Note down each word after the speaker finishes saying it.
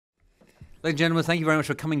Ladies and gentlemen, thank you very much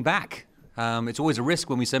for coming back. It's always a risk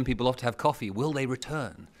when we send people off to have coffee. Will they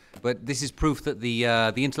return? But this is proof that the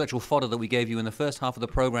intellectual fodder that we gave you in the first half of the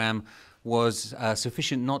program was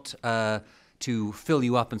sufficient not to fill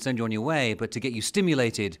you up and send you on your way, but to get you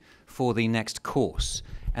stimulated for the next course.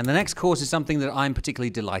 And the next course is something that I'm particularly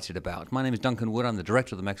delighted about. My name is Duncan Wood. I'm the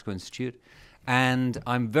director of the Mexico Institute. And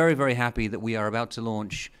I'm very, very happy that we are about to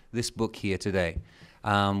launch this book here today,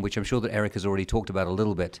 which I'm sure that Eric has already talked about a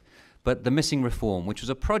little bit. But The Missing Reform, which was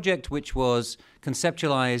a project which was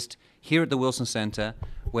conceptualized here at the Wilson Center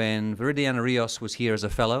when Viridiana Rios was here as a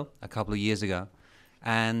fellow a couple of years ago.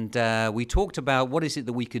 And we talked about what is it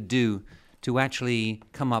that we could do to actually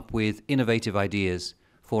come up with innovative ideas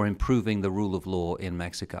for improving the rule of law in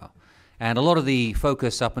Mexico. And a lot of the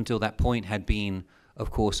focus up until that point had been, of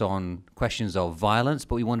course, on questions of violence,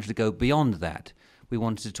 but we wanted to go beyond that. We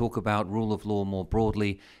wanted to talk about rule of law more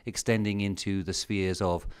broadly, extending into the spheres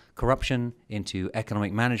of corruption, into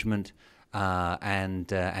economic management, and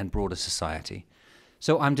broader society.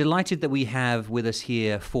 So I'm delighted that we have with us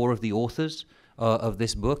here 4 of the authors of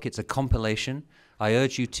this book. It's a compilation. I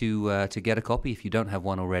urge you to get a copy if you don't have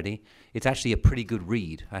one already. It's actually a pretty good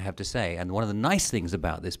read, I have to say. And one of the nice things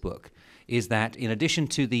about this book is that in addition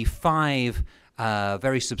to the 5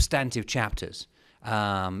 very substantive chapters,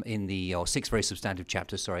 or 6 very substantive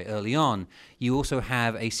chapters, early on, you also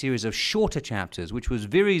have a series of shorter chapters, which was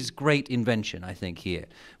Viri's great invention, I think, here,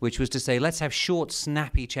 which was to say, let's have short,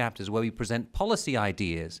 snappy chapters where we present policy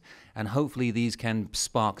ideas, and hopefully these can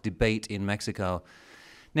spark debate in Mexico.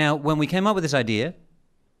 Now, when we came up with this idea,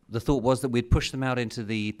 the thought was that we'd push them out into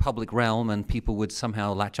the public realm and people would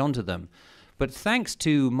somehow latch onto them. But thanks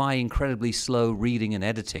to my incredibly slow reading and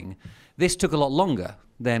editing, this took a lot longer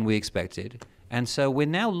than we expected. And so we're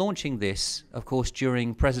now launching this, of course,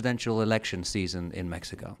 during presidential election season in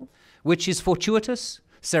Mexico, which is fortuitous,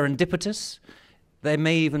 serendipitous. There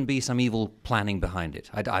may even be some evil planning behind it.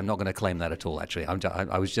 I'm not going to claim that at all, actually.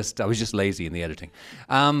 I was just lazy in the editing.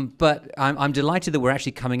 But I'm delighted that we're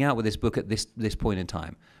actually coming out with this book at this point in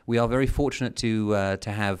time. We are very fortunate to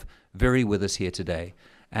have Viri with us here today.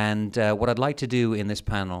 And what I'd like to do in this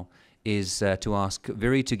panel is to ask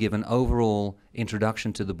Viri to give an overall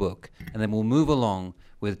introduction to the book, and then we'll move along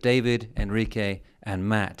with David, Enrique, and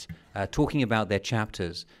Matt talking about their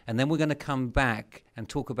chapters. And then we're going to come back and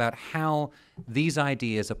talk about how these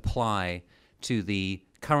ideas apply to the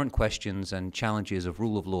current questions and challenges of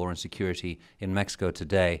rule of law and security in Mexico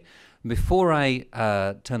today. Before I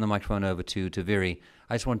turn the microphone over to Viri,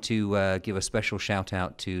 I just want to give a special shout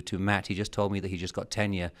out to Matt. He just told me that he just got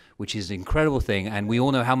tenure, which is an incredible thing, and we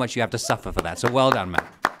all know how much you have to suffer for that. So well done, Matt.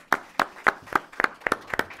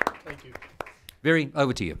 Thank you. Viri,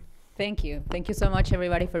 over to you. Thank you. Thank you so much,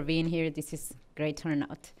 everybody, for being here. This is great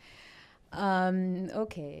turnout.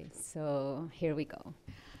 Okay, so here we go.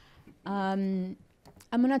 I'm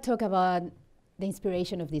going to talk about the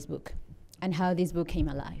inspiration of this book and how this book came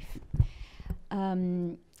alive.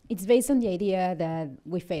 It's based on the idea that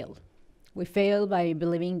we failed. We failed by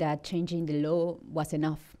believing that changing the law was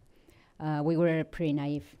enough. We were pretty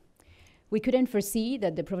naive. We couldn't foresee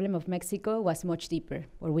that the problem of Mexico was much deeper,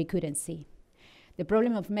 or we couldn't see. The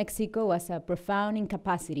problem of Mexico was a profound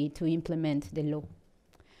incapacity to implement the law.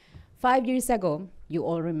 5 years ago, you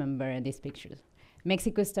all remember these pictures,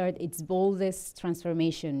 Mexico started its boldest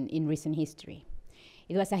transformation in recent history.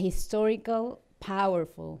 It was a historical,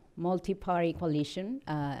 powerful, multi-party coalition,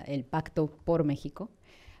 El Pacto por México,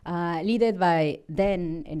 led by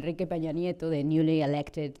then Enrique Peña Nieto, the newly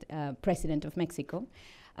elected president of Mexico.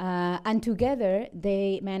 And together,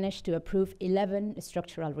 they managed to approve 11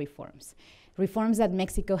 structural reforms that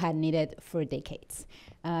Mexico had needed for decades.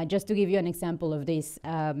 Just to give you an example of this,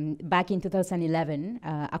 back in 2011,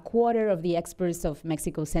 a quarter of the experts of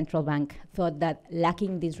Mexico's central bank thought that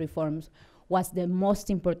lacking these reforms was the most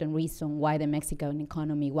important reason why the Mexican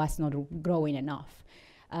economy was not growing enough.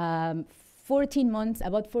 About 14 months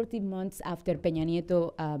after Peña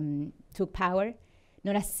Nieto took power,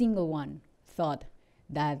 not a single one thought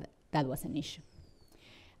that that was an issue.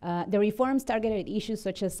 The reforms targeted issues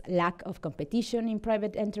such as lack of competition in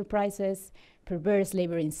private enterprises, perverse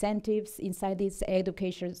labor incentives inside this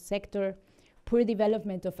education sector, poor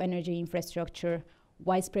development of energy infrastructure,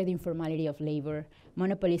 widespread informality of labor,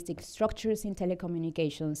 monopolistic structures in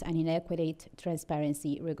telecommunications, and inadequate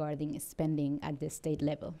transparency regarding spending at the state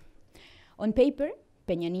level. On paper,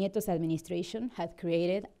 Peña Nieto's administration had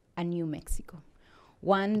created a new Mexico,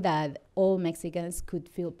 one that all Mexicans could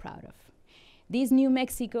feel proud of. This new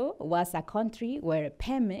Mexico was a country where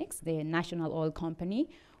Pemex, the national oil company,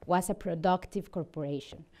 was a productive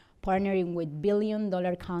corporation, partnering with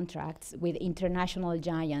billion-dollar contracts with international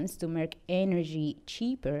giants to make energy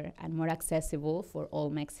cheaper and more accessible for all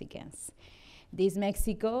Mexicans. This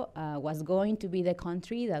Mexico was going to be the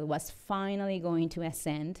country that was finally going to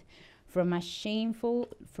ascend from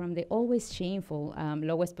the always shameful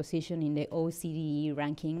lowest position in the OECD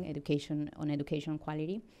ranking on education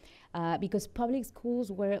quality, because public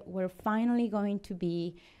schools were finally going to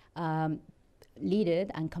be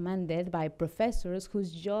led and commanded by professors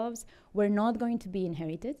whose jobs were not going to be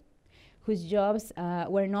inherited, whose jobs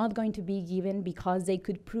were not going to be given because they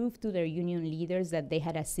could prove to their union leaders that they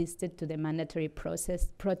had assisted to the mandatory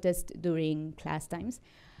protest during class times,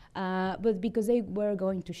 but because they were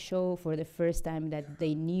going to show for the first time that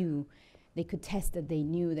they could test that they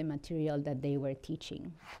knew the material that they were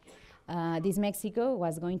teaching. This Mexico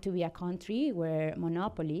was going to be a country where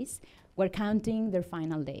monopolies were counting their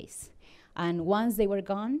final days. And once they were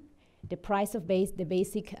gone, the price of the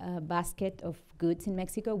basic basket of goods in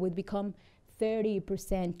Mexico would become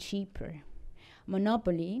 30% cheaper.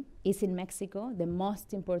 Monopoly is in Mexico the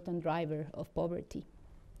most important driver of poverty.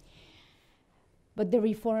 But the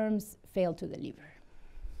reforms failed to deliver.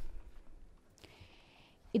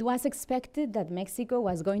 It was expected that Mexico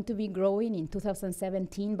was going to be growing in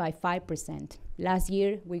 2017 by 5%. Last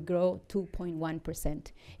year, we grew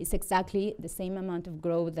 2.1%. It's exactly the same amount of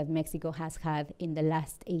growth that Mexico has had in the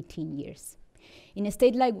last 18 years. In a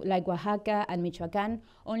state like Oaxaca and Michoacan,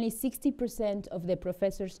 only 60% of the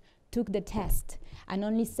professors took the test, and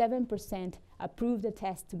only 7% approved the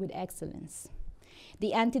test with excellence.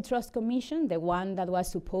 The Antitrust Commission, the one that was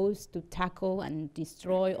supposed to tackle and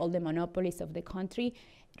destroy all the monopolies of the country,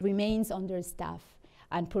 remains understaffed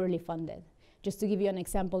and poorly funded. Just to give you an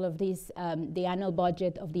example of this, the annual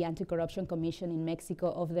budget of the Anti-Corruption Commission in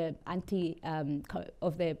Mexico, of the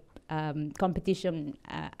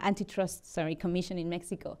Antitrust Commission in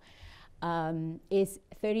Mexico, is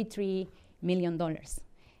 $33 million.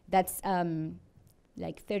 That's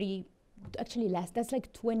like 30, actually less, that's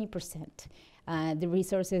like 20%. The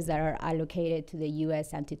resources that are allocated to the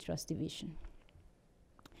U.S. Antitrust Division.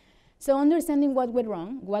 So understanding what went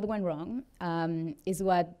wrong, is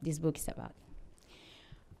what this book is about.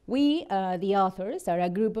 We, the authors, are a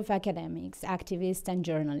group of academics, activists, and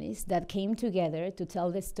journalists that came together to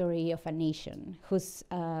tell the story of a nation whose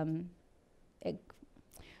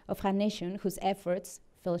efforts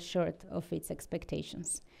fell short of its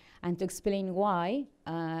expectations, and to explain why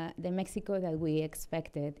the Mexico that we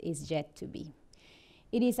expected is yet to be.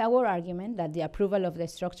 It is our argument that the approval of the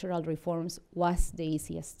structural reforms was the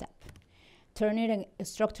easiest step. Turning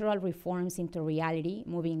structural reforms into reality,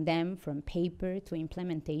 moving them from paper to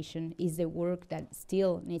implementation, is the work that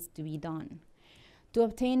still needs to be done. To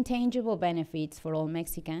obtain tangible benefits for all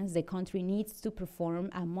Mexicans, the country needs to perform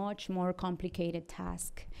a much more complicated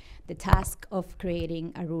task, the task of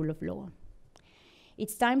creating a rule of law.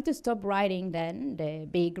 It's time to stop writing then the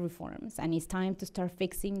big reforms, and it's time to start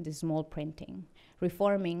fixing the small printing.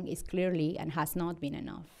 Reforming is clearly and has not been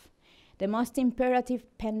enough. The most imperative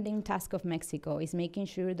pending task of Mexico is making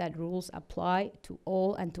sure that rules apply to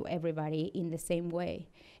all and to everybody in the same way,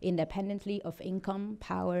 independently of income,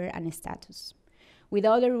 power, and status.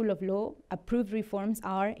 Without a rule of law, approved reforms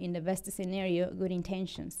are, in the best scenario, good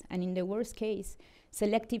intentions, and in the worst case,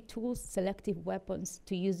 selective tools, selective weapons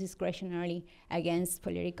to use discretionarily against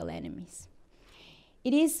political enemies.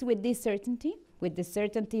 It is with this certainty,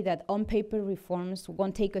 that on-paper reforms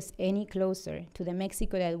won't take us any closer to the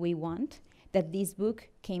Mexico that we want, that this book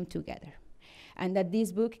came together. And that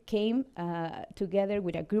this book came together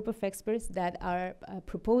with a group of experts that are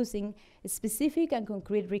proposing specific and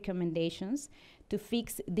concrete recommendations to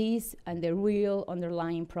fix this and the real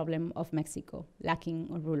underlying problem of Mexico, lacking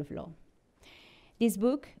a rule of law. This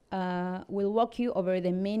book will walk you over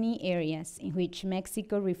the many areas in which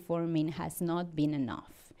Mexico reforming has not been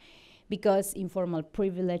enough, because informal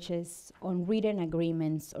privileges, unwritten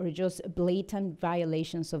agreements, or just blatant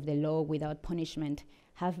violations of the law without punishment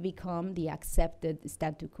have become the accepted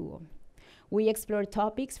statu quo. We explore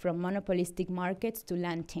topics from monopolistic markets to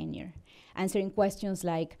land tenure, answering questions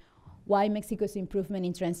like why Mexico's improvement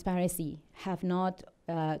in transparency have not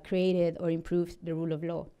created or improved the rule of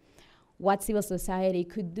law, what civil society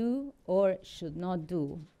could do or should not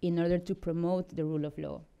do in order to promote the rule of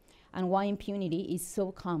law, and why impunity is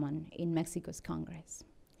so common in Mexico's Congress.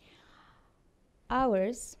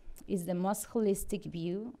 Ours is the most holistic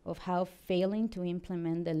view of how failing to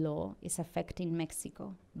implement the law is affecting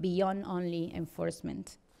Mexico beyond only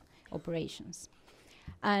enforcement operations.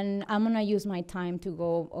 And I'm gonna use my time to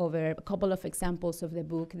go over a couple of examples of the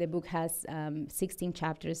book. The book has 16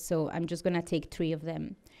 chapters, so I'm just gonna take 3 of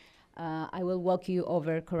them. I will walk you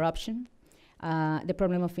over corruption, the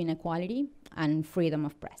problem of inequality, and freedom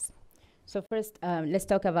of press. So first, let's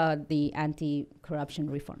talk about the anti-corruption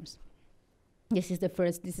reforms. This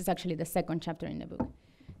is actually the second chapter in the book.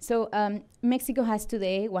 So Mexico has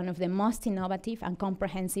today one of the most innovative and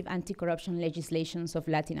comprehensive anti-corruption legislations of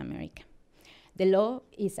Latin America. The law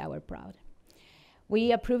is our pride.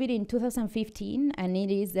 We approved it in 2015, and it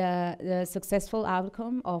is the successful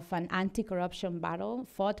outcome of an anti-corruption battle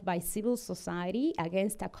fought by civil society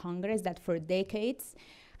against a Congress that for decades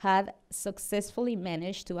had successfully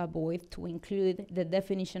managed to avoid to include the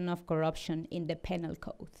definition of corruption in the penal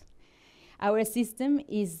code. Our system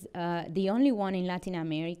is the only one in Latin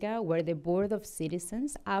America where the board of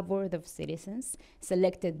citizens, a board of citizens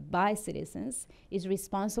selected by citizens, is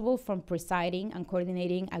responsible for presiding and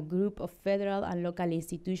coordinating a group of federal and local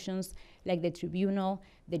institutions like the tribunal,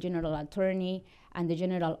 the general attorney, and the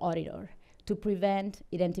general auditor to prevent,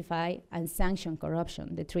 identify, and sanction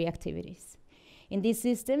corruption, the three activities. In this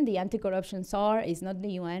system, the anti-corruption czar is not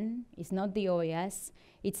the UN, it's not the OAS,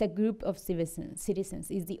 it's a group of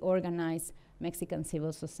citizens, it's the organized Mexican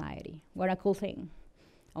civil society. What a cool thing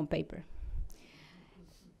on paper.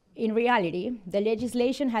 In reality, the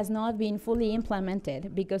legislation has not been fully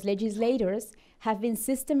implemented because legislators have been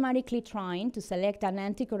systematically trying to select an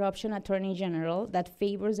anti-corruption attorney general that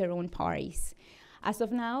favors their own parties. As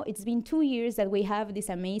of now, it's been 2 years that we have this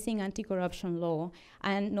amazing anti-corruption law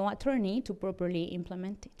and no attorney to properly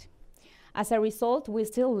implement it. As a result, we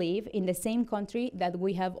still live in the same country that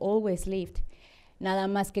we have always lived, nada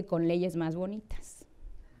más que con leyes más bonitas.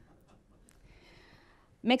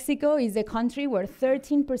 Mexico is a country where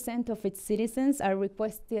 13% of its citizens are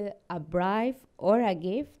requested a bribe or a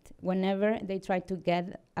gift whenever they try to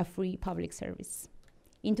get a free public service.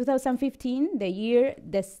 In 2015, the year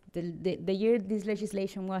this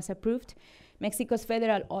legislation was approved, Mexico's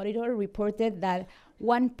federal auditor reported that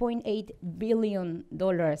 $1.8 billion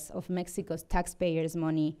of Mexico's taxpayers'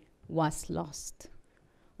 money was lost.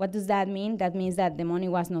 What does that mean? That means that the money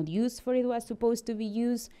was not used for it was supposed to be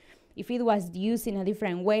used. If it was used in a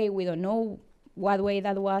different way, we don't know what way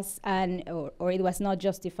that was, or it was not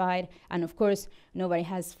justified, and of course, nobody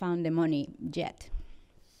has found the money yet.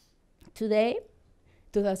 Today,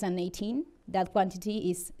 2018, that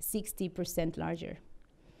quantity is 60% larger.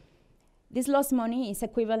 This lost money is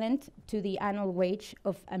equivalent to the annual wage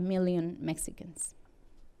of 1 million Mexicans.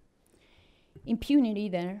 Impunity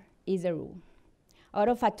there is a rule. Out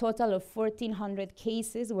of a total of 1,400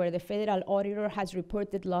 cases where the federal auditor has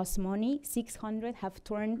reported lost money, only 600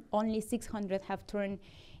 have turned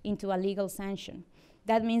into a legal sanction.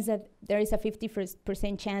 That means that there is a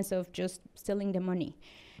 50% chance of just stealing the money.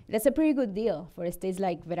 That's a pretty good deal for states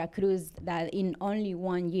like Veracruz that in only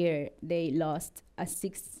 1 year they lost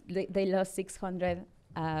 $600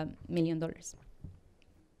 million.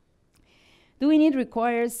 Doing it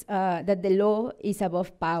requires that the law is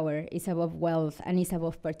above power, is above wealth, and is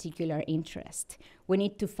above particular interest. We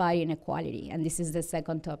need to fight inequality, and this is the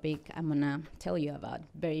second topic I'm gonna tell you about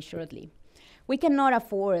very shortly. We cannot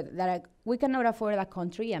afford a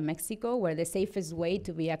country, Mexico, where the safest way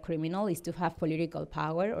to be a criminal is to have political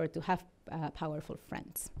power or to have powerful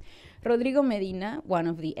friends. Rodrigo Medina, one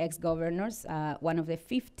of the ex-governors, one of the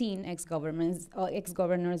 15 ex-governors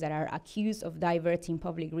that are accused of diverting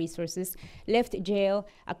public resources, left jail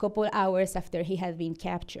a couple hours after he had been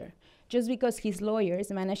captured, just because his lawyers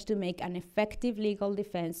managed to make an effective legal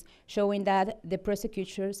defense showing that the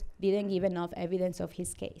prosecutors didn't give enough evidence of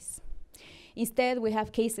his case. Instead, we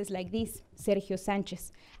have cases like this: Sergio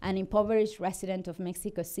Sanchez, an impoverished resident of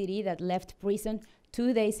Mexico City that left prison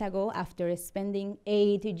 2 days ago after spending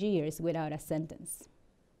 8 years without a sentence.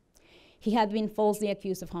 He had been falsely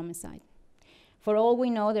accused of homicide. For all we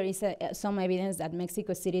know, there is some evidence that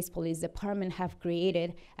Mexico City's police department have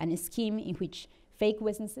created a scheme in which fake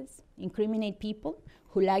witnesses incriminate people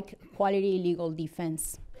who lack quality legal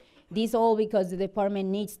defense. This all because the department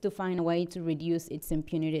needs to find a way to reduce its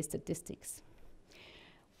impunity statistics.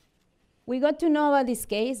 We got to know about this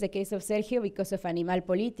case, the case of Sergio, because of Animal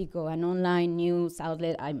Político, an online news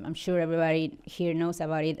outlet. I'm sure everybody here knows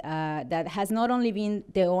about it, that has not only been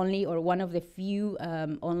the only or one of the few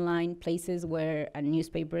online places where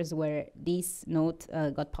newspapers where this note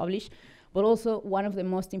got published, but also one of the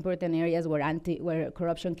most important areas where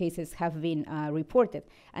corruption cases have been reported.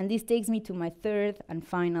 And this takes me to my third and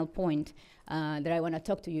final point that I want to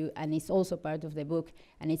talk to you, and it's also part of the book,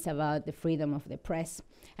 and it's about the freedom of the press.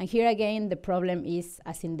 And here again, the problem is,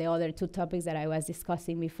 as in the other two topics that I was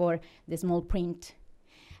discussing before, the small print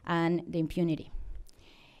and the impunity.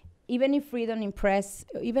 even if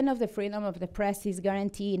the freedom of the press is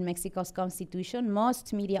guaranteed in Mexico's constitution,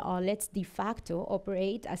 most media outlets de facto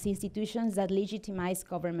operate as institutions that legitimize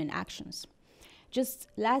government actions. Just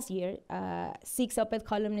last year, 6 op-ed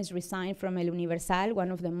columnists resigned from El Universal,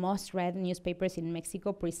 one of the most read newspapers in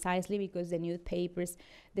Mexico, precisely because the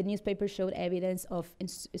newspaper showed evidence of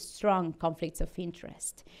strong conflicts of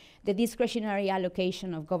interest. The discretionary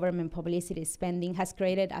allocation of government publicity spending has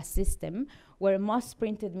created a system where most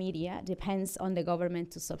printed media depends on the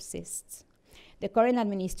government to subsist. The current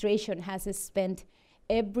administration has spent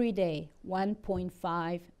every day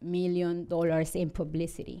 $1.5 million in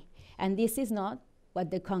publicity. And this is not what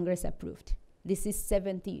the Congress approved. This is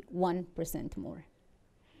 71% more.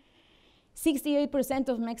 68%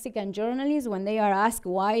 of Mexican journalists, when they are asked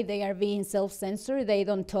why they are being self-censored, they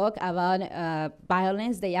don't talk about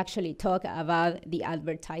violence, they actually talk about the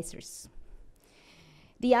advertisers.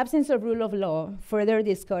 The absence of rule of law further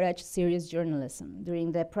discouraged serious journalism.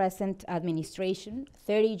 During the present administration,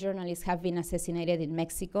 30 journalists have been assassinated in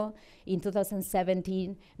Mexico. In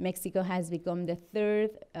 2017, Mexico has become the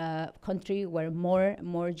 3rd country where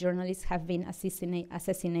more journalists have been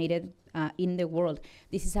assassinated in the world.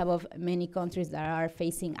 This is above many countries that are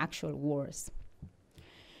facing actual wars.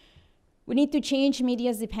 We need to change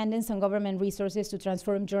media's dependence on government resources to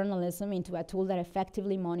transform journalism into a tool that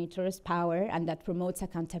effectively monitors power and that promotes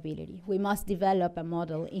accountability. We must develop a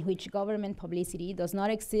model in which government publicity does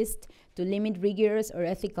not exist to limit rigorous or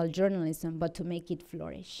ethical journalism, but to make it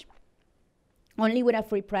flourish. Only with a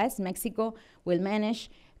free press, Mexico will manage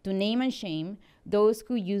to name and shame those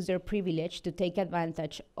who use their privilege to take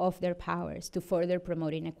advantage of their powers to further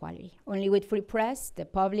promote inequality. Only with free press, the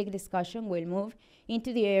public discussion will move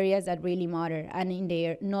into the areas that really matter and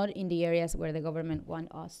not in the areas where the government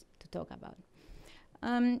wants us to talk about.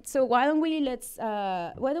 So why don't we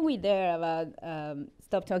dare about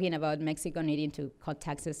stop talking about Mexico needing to cut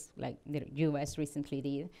taxes like the U.S. recently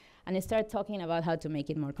did, and start talking about how to make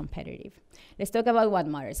it more competitive. Let's talk about what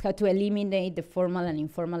matters, how to eliminate the formal and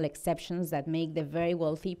informal exceptions that make the very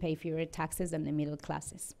wealthy pay fewer taxes than the middle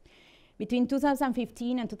classes. Between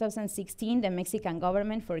 2015 and 2016, the Mexican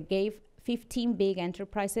government forgave 15 big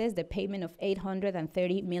enterprises the payment of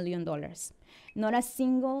 $830 million. Not a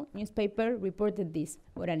single newspaper reported this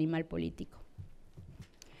por Animal Político.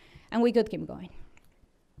 And we could keep going.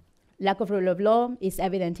 Lack of rule of law is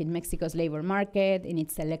evident in Mexico's labor market, in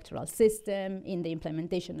its electoral system, in the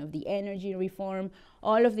implementation of the energy reform.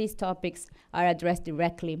 All of these topics are addressed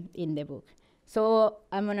directly in the book. So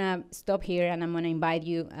I'm gonna stop here and I'm gonna invite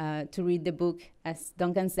you to read the book. As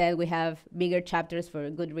Duncan said, we have bigger chapters for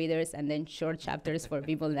good readers and then short chapters for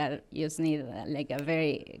people that just need like a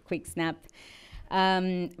very quick snap.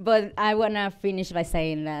 But I want to finish by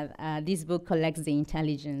saying that this book collects the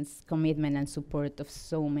intelligence, commitment, and support of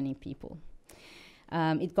so many people.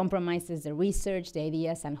 It compromises the research, the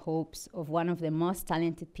ideas, and hopes of one of the most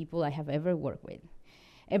talented people I have ever worked with.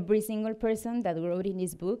 Every single person that wrote in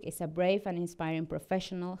this book is a brave and inspiring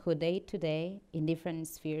professional who day to day, in different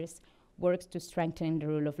spheres, works to strengthen the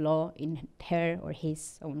rule of law in her or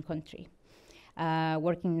his own country.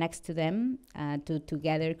 Working next to them to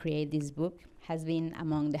together create this book has been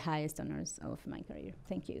among the highest honors of my career.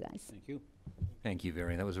 Thank you, guys. Thank you. Thank you,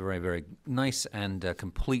 Viri. That was a very, very nice and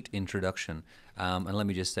complete introduction. And let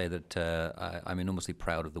me just say that I'm enormously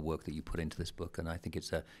proud of the work that you put into this book, and I think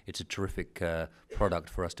it's a terrific product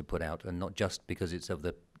for us to put out, and not just because it's of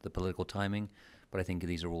the political timing, but I think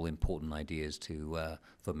these are all important ideas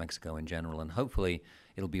for Mexico in general, and hopefully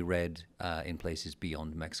it'll be read in places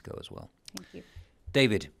beyond Mexico as well. Thank you.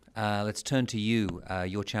 David, let's turn to you.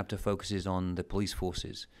 Your chapter focuses on the police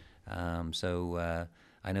forces. So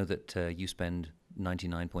I know that you spend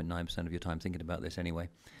 99.9% of your time thinking about this anyway.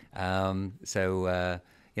 This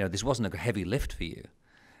wasn't a heavy lift for you.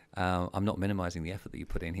 I'm not minimizing the effort that you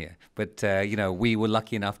put in here, but we were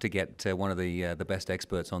lucky enough to get one of the best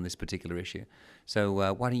experts on this particular issue.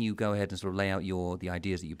 So why don't you go ahead and sort of lay out the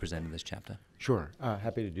ideas that you present in this chapter? Sure,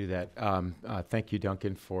 happy to do that. Thank you,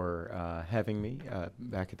 Duncan, for having me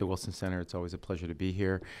back at the Wilson Center. It's always a pleasure to be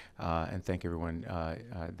here, and thank everyone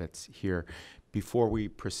that's here. Before we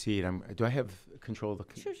proceed, do I have control of the?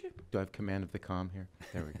 Sure. Do I have command of the comm here?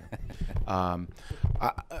 There we go.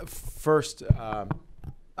 First.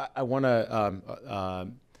 I want to,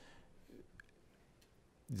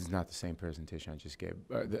 this is not the same presentation I just gave,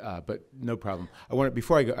 but no problem.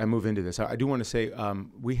 Before I move into this, I do want to say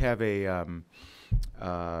we have a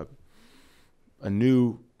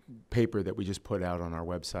new paper that we just put out on our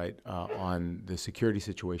website on the security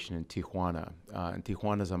situation in Tijuana. And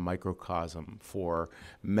Tijuana is a microcosm for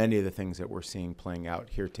many of the things that we're seeing playing out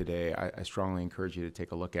here today. I strongly encourage you to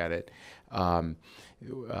take a look at it,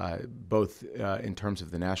 both in terms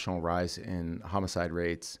of the national rise in homicide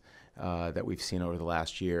rates that we've seen over the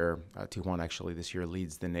last year. Tijuana actually this year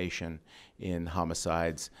leads the nation in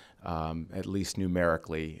homicides, at least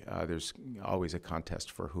numerically. There's always a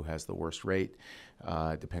contest for who has the worst rate,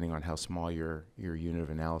 depending on how small your unit of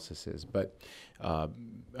analysis is. But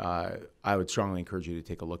I would strongly encourage you to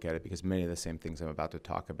take a look at it, because many of the same things I'm about to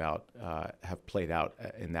talk about have played out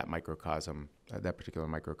in that microcosm, that particular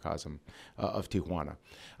microcosm of Tijuana.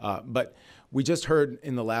 But we just heard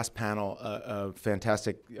in the last panel a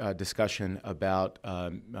fantastic discussion about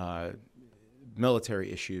military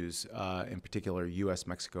issues, in particular U.S.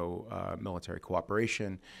 Mexico military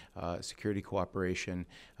cooperation, security cooperation,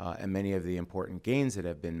 and many of the important gains that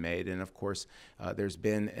have been made. And of course, there's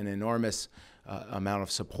been an enormous amount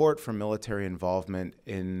of support for military involvement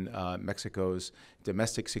in Mexico's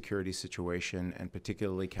domestic security situation, and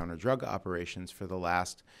particularly counter-drug operations for the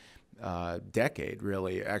last decade,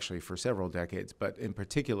 really, actually for several decades, but in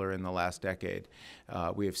particular in the last decade,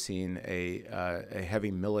 we have seen a heavy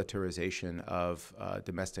militarization of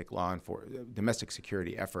domestic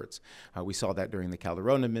security efforts. We saw that during the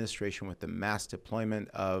Calderon administration with the mass deployment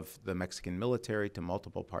of the Mexican military to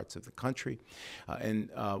multiple parts of the country. And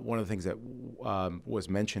one of the things that was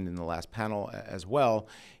mentioned in the last panel as well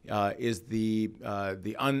is the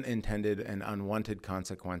unintended and unwanted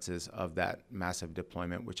consequences of that massive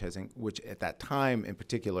deployment, which at that time, in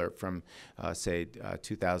particular, from say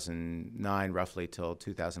 2009 roughly till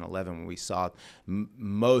 2011, when we saw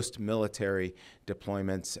most military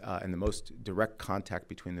deployments and the most direct contact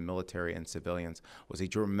between the military and civilians, was a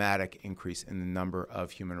dramatic increase in the number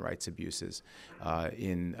of human rights abuses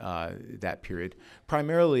in that period,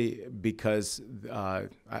 primarily because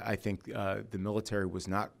I think the military was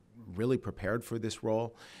not really prepared for this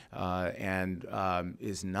role and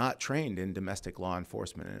is not trained in domestic law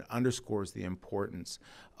enforcement. And it underscores the importance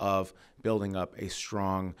of building up a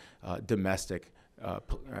strong domestic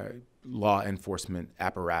law enforcement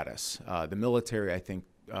apparatus. The military, I think,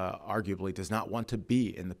 arguably does not want to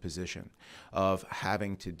be in the position of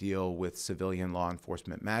having to deal with civilian law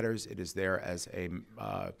enforcement matters. It is there as a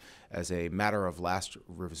matter of last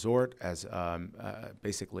resort, as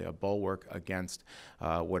basically a bulwark against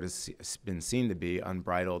what has been seen to be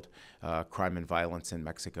unbridled crime and violence in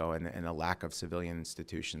Mexico, and a lack of civilian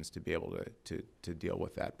institutions to be able to deal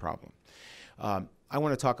with that problem. I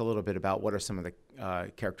want to talk a little bit about what are some of the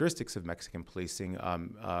characteristics of Mexican policing.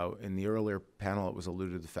 In the earlier panel, it was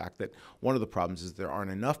alluded to the fact that one of the problems is there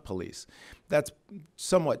aren't enough police. That's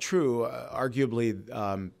somewhat true.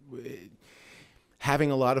 Arguably,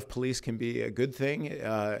 having a lot of police can be a good thing,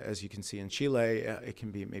 as you can see in Chile. It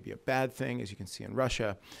can be maybe a bad thing, as you can see in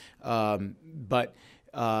Russia. But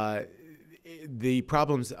the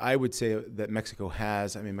problems I would say that Mexico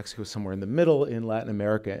has, I mean, Mexico is somewhere in the middle in Latin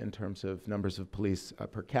America in terms of numbers of police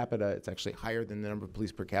per capita. It's actually higher than the number of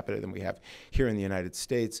police per capita than we have here in the United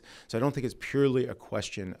States. So I don't think it's purely a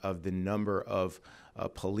question of the number of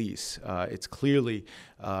police. It's clearly,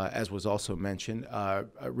 as was also mentioned,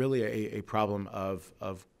 really a problem of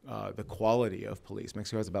the quality of police.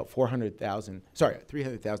 Mexico has about 330,000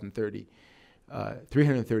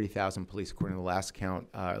 police, according to the last count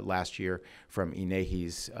last year from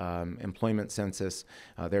INEGI's employment census.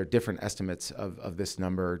 There are different estimates of this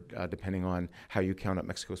number depending on how you count up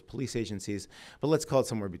Mexico's police agencies, but let's call it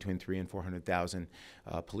somewhere between 300,000 and 400,000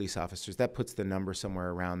 police officers. That puts the number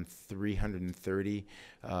somewhere around 330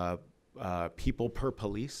 people per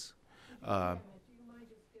police. Do you mind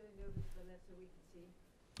just going over to the left so we can see?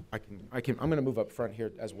 I'm going to move up front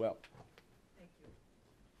here as well.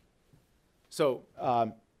 So,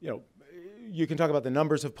 you can talk about the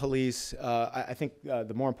numbers of police. I think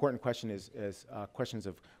the more important question is questions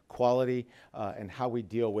of quality and how we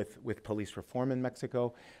deal with police reform in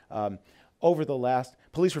Mexico. Over the last,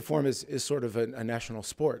 police reform is sort of a national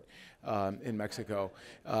sport in Mexico.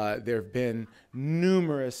 There have been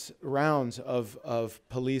numerous rounds of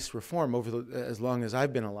police reform over as long as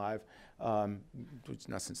I've been alive. Which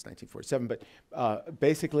not since 1947, but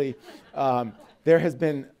basically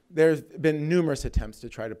there's been numerous attempts to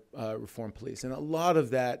try to reform police, and a lot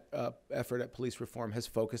of that effort at police reform has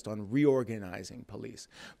focused on reorganizing police,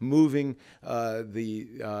 moving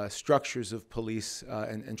the structures of police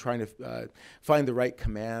and trying to find the right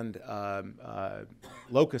command,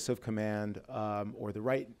 locus of command, or the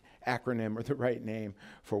right acronym or the right name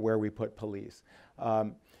for where we put police.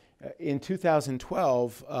 In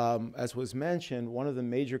 2012, as was mentioned, one of the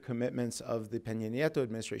major commitments of the Peña Nieto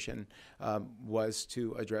administration was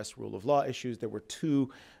to address rule of law issues. There were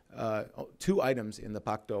two items in the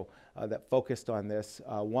Pacto that focused on this.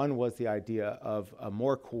 One was the idea of a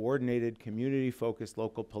more coordinated, community-focused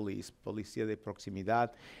local police, Policía de Proximidad,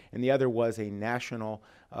 and the other was a national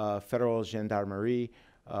federal gendarmerie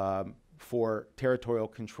for territorial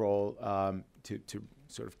control to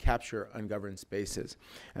sort of capture ungoverned spaces.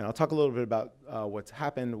 And I'll talk a little bit about what's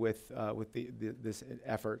happened with this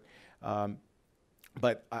effort.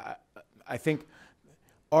 But I think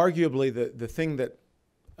arguably the thing that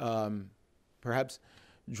perhaps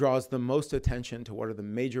draws the most attention to what are the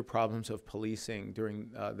major problems of policing during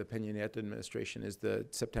the Peña Nieto administration is the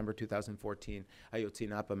September 2014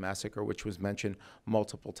 Ayotzinapa massacre, which was mentioned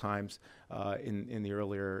multiple times in the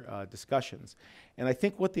earlier discussions. And I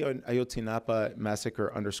think what the Ayotzinapa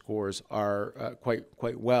massacre underscores are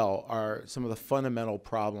quite well are some of the fundamental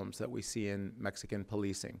problems that we see in Mexican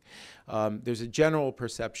policing. There's a general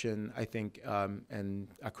perception, I think, and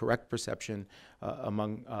a correct perception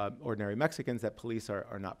among ordinary Mexicans that police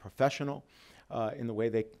are not professional in the way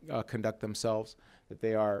they conduct themselves, that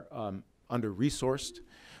they are under-resourced.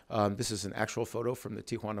 This is an actual photo from the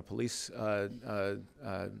Tijuana Police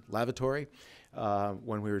Lavatory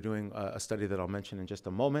when we were doing a study that I'll mention in just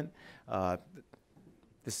a moment.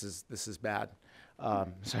 This is bad.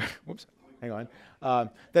 Sorry, whoops. Hang on.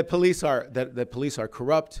 That police are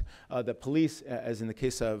corrupt. That police, as in the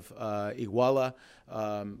case of Iguala,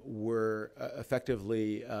 were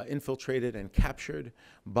effectively infiltrated and captured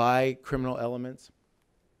by criminal elements.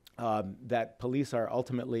 That police are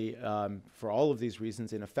ultimately, for all of these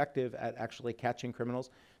reasons, ineffective at actually catching criminals.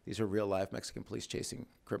 These are real live Mexican police chasing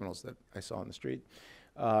criminals that I saw on the street.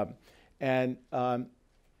 And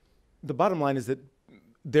the bottom line is that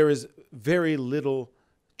there is very little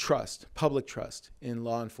trust, public trust in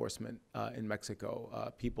law enforcement in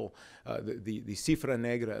Mexico. People, the cifra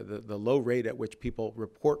negra, the low rate at which people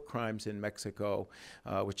report crimes in Mexico,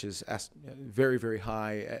 which is very, very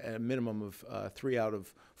high, at a minimum of 3 out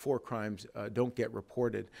of 4 crimes don't get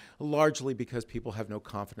reported, largely because people have no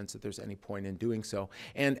confidence that there's any point in doing so,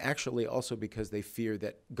 and actually also because they fear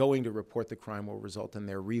that going to report the crime will result in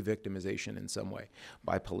their re-victimization in some way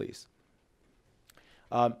by police.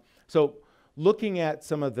 So looking at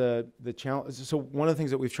some of the challenges, so one of the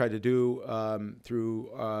things that we've tried to do through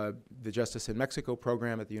the Justice in Mexico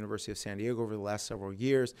program at the University of San Diego over the last several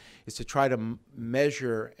years is to try to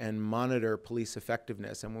measure and monitor police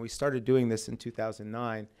effectiveness. And when we started doing this in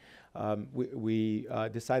 2009, we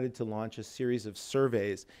decided to launch a series of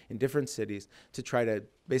surveys in different cities to try to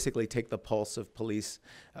basically take the pulse of police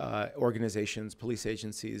organizations, police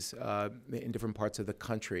agencies in different parts of the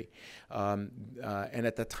country. And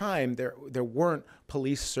at the time, there weren't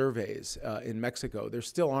police surveys in Mexico. There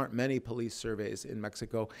still aren't many police surveys in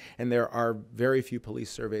Mexico, and there are very few police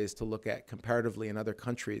surveys to look at comparatively in other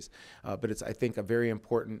countries. But it's, I think, a very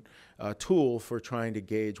important tool for trying to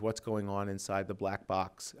gauge what's going on inside the black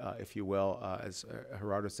box, if you will, as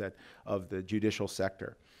Gerardo said, of the judicial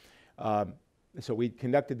sector. So we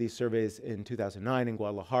conducted these surveys in 2009 in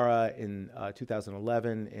Guadalajara, in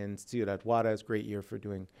 2011 in Ciudad Juarez, great year for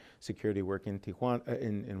doing security work in Tijuana,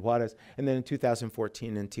 in Juarez, and then in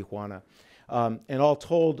 2014 in Tijuana. And all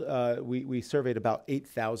told, we surveyed about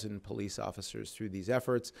 8,000 police officers through these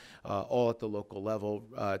efforts, all at the local level,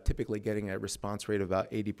 typically getting a response rate of about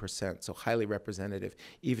 80%, so highly representative,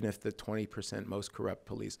 even if the 20% most corrupt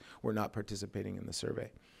police were not participating in the survey.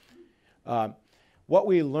 What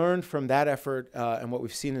we learned from that effort and what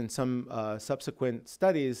we've seen in some subsequent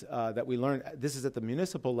studies that we learned, this is at the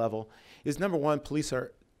municipal level, is number one, police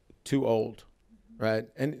are too old, right?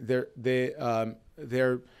 And the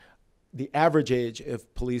average age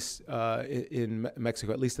of police in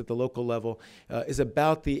Mexico, at least at the local level, is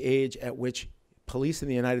about the age at which police in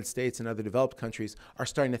the United States and other developed countries are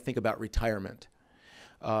starting to think about retirement.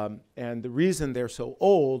 And the reason they're so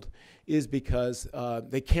old is because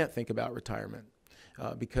they can't think about retirement.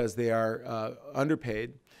 Because they are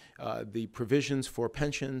underpaid. The provisions for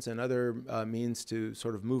pensions and other means to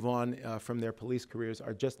sort of move on from their police careers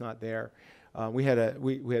are just not there.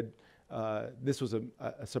 This was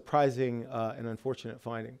a surprising and unfortunate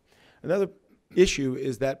finding. Another issue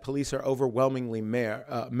is that police are overwhelmingly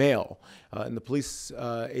male. In the police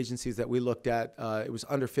agencies that we looked at, it was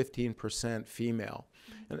under 15% female.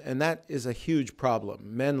 And that is a huge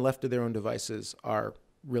problem. Men left to their own devices are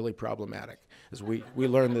really problematic, as we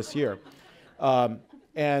learned this year.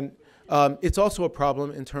 And it's also a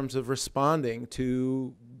problem in terms of responding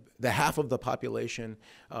to the half of the population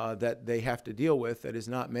that they have to deal with that is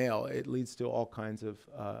not male, it leads to all kinds of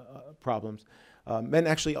problems. Men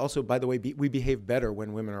actually also, by the way, we behave better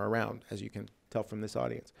when women are around, as you can tell from this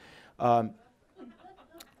audience.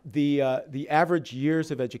 The average years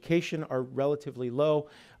of education are relatively low.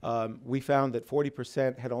 We found that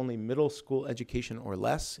 40% had only middle school education or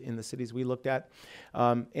less in the cities we looked at.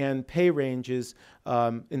 And pay ranges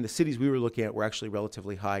in the cities we were looking at were actually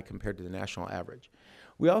relatively high compared to the national average.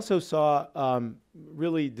 We also saw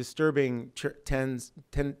really disturbing trends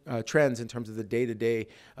in terms of the day-to-day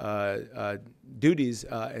duties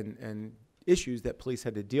and issues that police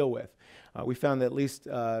had to deal with. We found that at least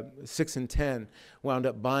 6 in 10 wound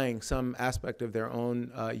up buying some aspect of their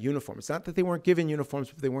own uniform. It's not that they weren't given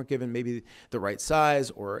uniforms, but they weren't given maybe the right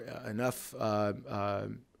size or enough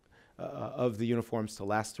of the uniforms to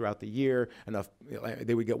last throughout the year. Enough,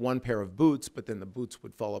 they would get one pair of boots, but then the boots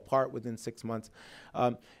would fall apart within 6 months.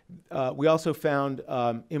 We also found,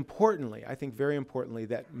 importantly, I think very importantly,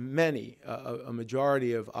 that a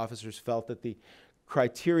majority of officers felt that the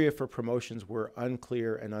criteria for promotions were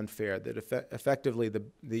unclear and unfair, that effectively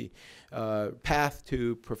the path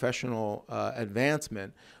to professional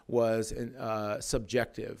advancement was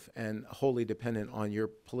subjective and wholly dependent on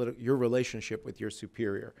your relationship with your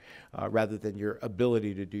superior rather than your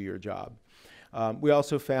ability to do your job. We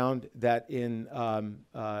also found that in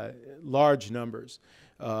large numbers,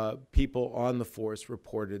 people on the force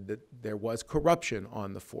reported that there was corruption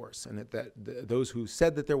on the force, and that those who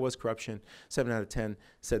said that there was corruption, 7 out of 10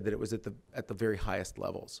 said that it was at the very highest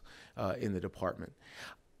levels in the department.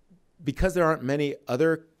 Because there aren't many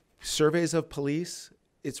other surveys of police,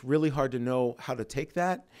 it's really hard to know how to take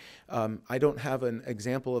that. I don't have an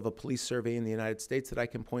example of a police survey in the United States that I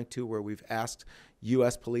can point to where we've asked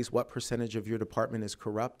U.S. police what percentage of your department is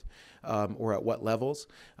corrupt or at what levels.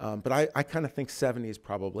 But I kind of think 70 is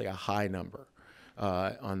probably a high number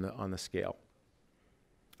on the scale.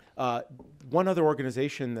 One other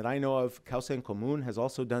organization that I know of, Causa en Común, has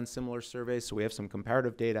also done similar surveys, so we have some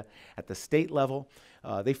comparative data at the state level.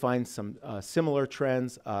 They find some similar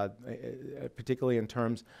trends, particularly in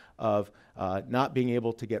terms of not being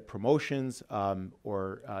able to get promotions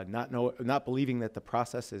or not believing that the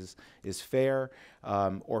process is fair,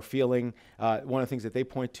 or feeling, one of the things that they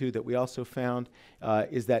point to that we also found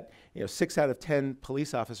is that 6 out of 10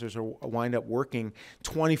 police officers wind up working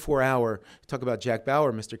 24-hour, talk about Jack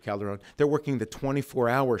Bauer, Mr. Calderon, they're working the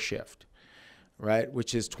 24-hour shift, right,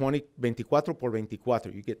 which is 24 por 24.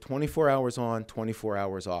 You get 24 hours on, 24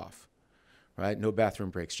 hours off, right? No bathroom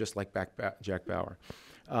breaks, just like Jack Bauer.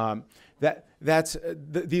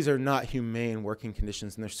 These are not humane working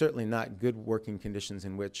conditions, and they're certainly not good working conditions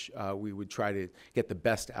in which we would try to get the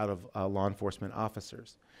best out of law enforcement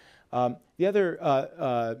officers. The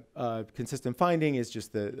other consistent finding is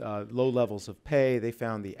just the low levels of pay. They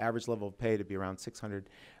found the average level of pay to be around $600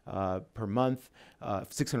 per month,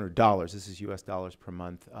 $600. This is U.S. dollars per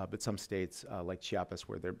month, but some states like Chiapas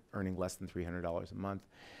where they're earning less than $300 a month.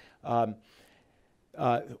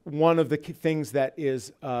 One of the things that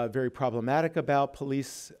is very problematic about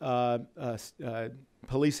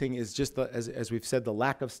policing is just, as we've said, the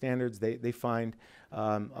lack of standards. They find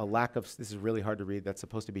a lack of, this is really hard to read, that's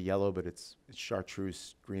supposed to be yellow, but it's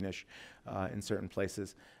chartreuse, greenish in certain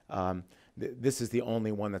places. This is the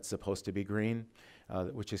only one that's supposed to be green,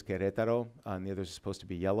 which is Querétaro, and the others are supposed to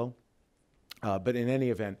be yellow. But in any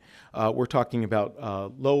event, we're talking about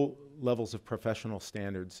low levels of professional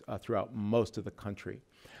standards throughout most of the country.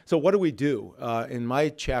 So what do we do? In my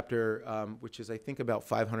chapter, which is I think about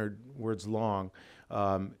 500 words long,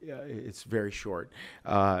 it's very short,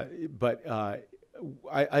 but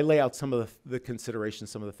I lay out some of the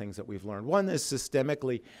considerations, some of the things that we've learned. One is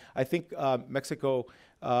systemically, I think Mexico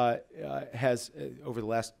has, over the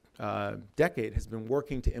last decade, has been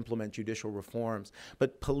working to implement judicial reforms,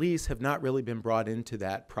 but police have not really been brought into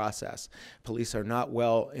that process. Police are not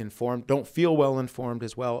well informed, don't feel well informed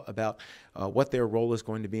as well about what their role is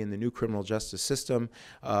going to be in the new criminal justice system,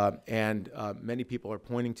 and many people are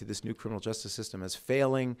pointing to this new criminal justice system as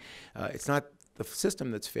failing. It's not the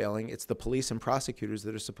system that's failing, it's the police and prosecutors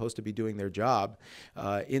that are supposed to be doing their job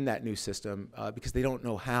in that new system because they don't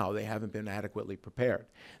know how, they haven't been adequately prepared.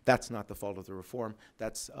 That's not the fault of the reform,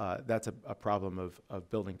 that's a problem of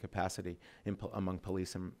building capacity among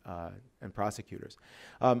police and prosecutors.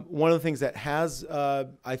 One of the things that has,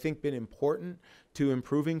 I think, been important to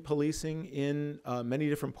improving policing in many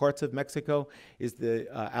different parts of Mexico is the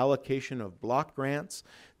allocation of block grants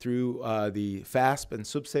through the FASP and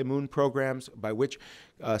Subsemun programs, by which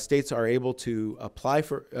states are able to apply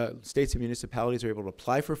for, states and municipalities are able to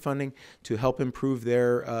apply for funding to help improve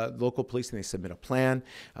their local policing. They submit a plan,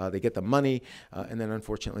 they get the money, and then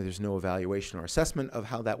unfortunately there's no evaluation or assessment of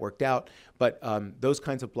how that worked out. But those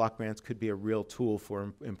kinds of block grants could be a real tool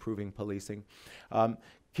for improving policing.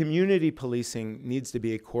 Community policing needs to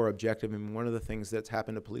be a core objective, and one of the things that's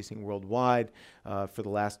happened to policing worldwide for the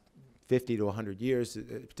last 50 to 100 years,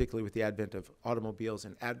 particularly with the advent of automobiles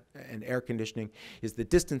and air conditioning, is the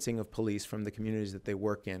distancing of police from the communities that they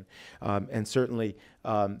work in. And certainly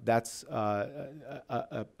that's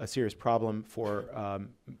a serious problem for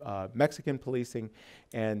Mexican policing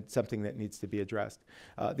and something that needs to be addressed.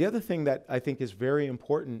 The other thing that I think is very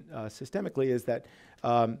important systemically is that,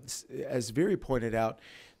 as Viri pointed out,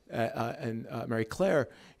 and Mary Claire,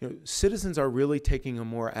 citizens are really taking a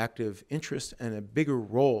more active interest and a bigger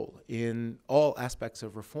role in all aspects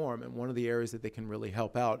of reform. And one of the areas that they can really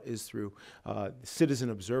help out is through citizen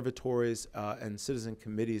observatories and citizen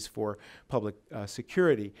committees for public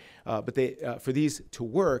security. But for these to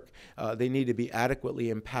work, they need to be adequately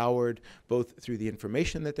empowered, both through the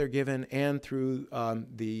information that they're given and through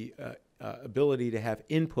the ability to have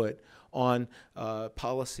input on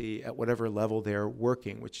policy at whatever level they're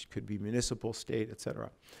working, which could be municipal, state, et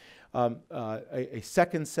cetera. A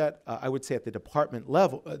second set, I would say at the department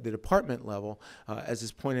level, as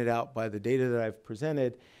is pointed out by the data that I've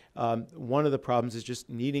presented, one of the problems is just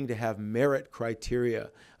needing to have merit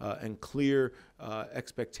criteria and clear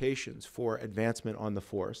expectations for advancement on the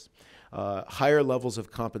force. Higher levels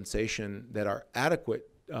of compensation that are adequate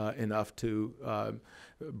enough to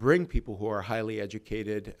bring people who are highly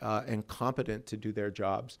educated and competent to do their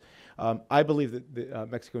jobs. I believe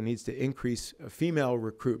that Mexico needs to increase female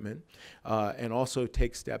recruitment and also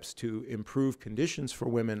take steps to improve conditions for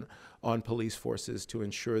women on police forces to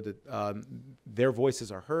ensure that their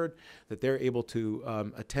voices are heard, that they're able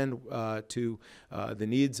to attend to the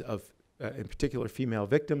needs of in particular female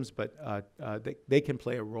victims, but they can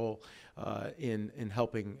play a role in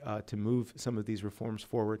helping to move some of these reforms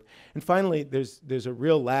forward. And finally, there's a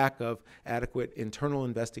real lack of adequate internal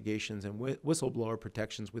investigations and whistleblower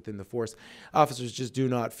protections within the force. Officers just do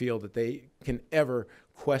not feel that they can ever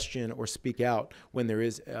question or speak out when there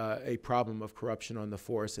is a problem of corruption on the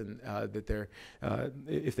force, and that they're,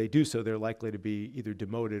 if they do so, they're likely to be either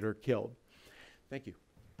demoted or killed. Thank you.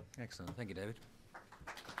 Excellent. Thank you, David.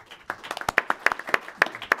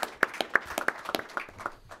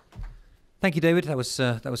 Thank you, David. That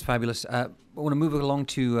was fabulous. I want to move along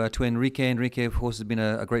to Enrique. Enrique, of course, has been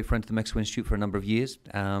a great friend to the Mexico Institute for a number of years,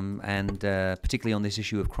 and particularly on this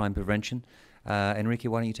issue of crime prevention. Enrique,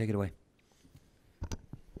 why don't you take it away?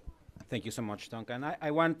 Thank you so much, Duncan. I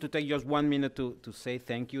want to take just 1 minute to say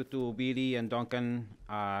thank you to Viri and Duncan,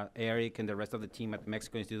 Eric, and the rest of the team at the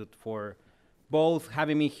Mexico Institute for both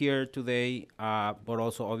having me here today, but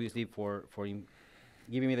also obviously for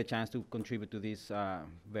giving me the chance to contribute to this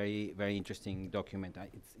very, very interesting document.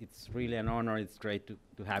 It's really an honor. It's great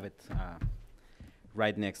to have it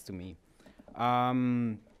right next to me.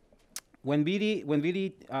 When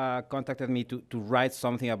Viri contacted me to write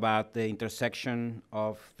something about the intersection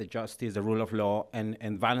of the justice, the rule of law,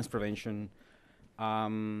 and violence prevention,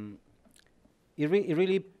 it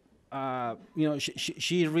really,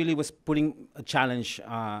 she really was putting a challenge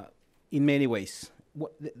in many ways.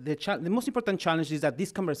 The most important challenge is that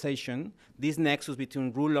this conversation, this nexus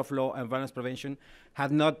between rule of law and violence prevention,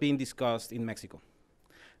 have not been discussed in Mexico.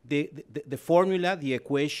 The formula, the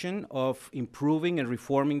equation of improving and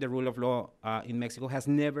reforming the rule of law in Mexico has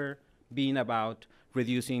never been about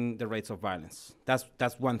reducing the rates of violence.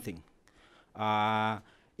 That's one thing.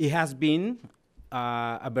 It has been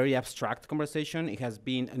a very abstract conversation. It has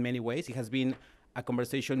been, in many ways, it has been a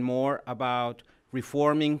conversation more about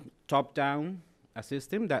reforming top-down a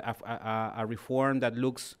system, a reform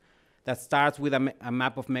that starts with a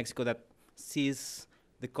map of Mexico that sees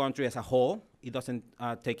the country as a whole. It doesn't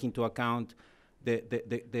take into account the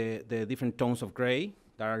different tones of gray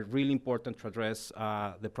that are really important to address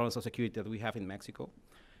the problems of security that we have in Mexico.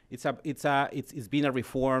 It's been a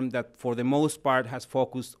reform that, for the most part, has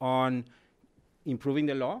focused on improving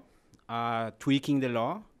the law, tweaking the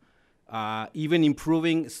law, even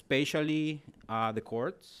improving spatially the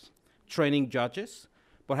courts, training judges,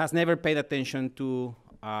 but has never paid attention to,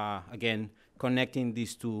 again, connecting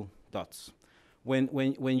these two dots. When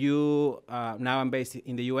you, now I'm based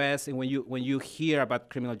in the U.S., and when you hear about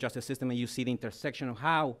criminal justice system and you see the intersection of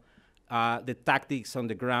how the tactics on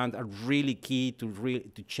the ground are really key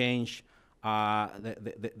to change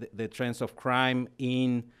the trends of crime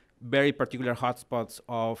in very particular hotspots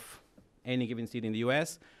of any given city in the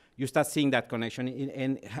U.S., you start seeing that connection.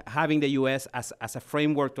 And having the U.S. as a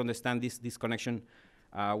framework to understand this connection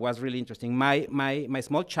was really interesting. My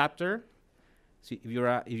small chapter, so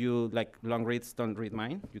if you like long reads, don't read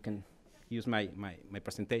mine. You can use my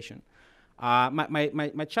presentation.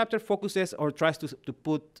 My chapter focuses or tries to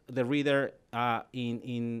put the reader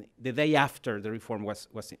in the day after the reform was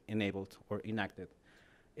enabled or enacted,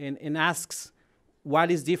 and asks,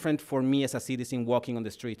 what is different for me as a citizen walking on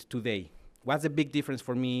the street today? What's the big difference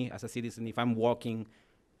for me as a citizen if I'm walking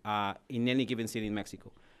in any given city in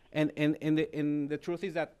Mexico? And the truth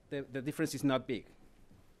is that the difference is not big.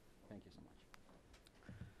 Thank you so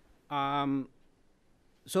much.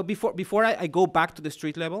 So before I go back to the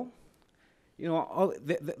street level, you know,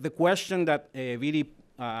 the question that Viri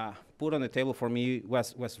put on the table for me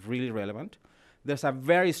was really relevant. There's a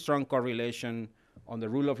very strong correlation on the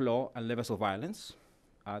rule of law and levels of violence.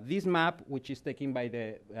 This map, which is taken by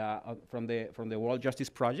from the World Justice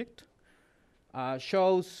Project,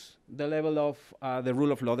 shows the level of the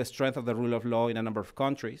rule of law, the strength of the rule of law in a number of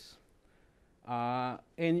countries.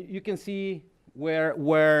 And you can see where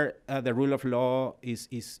the rule of law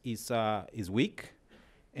is weak.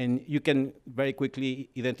 And you can very quickly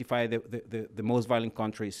identify the most violent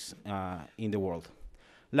countries in the world.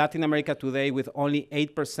 Latin America today, with only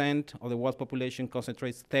 8% of the world's population,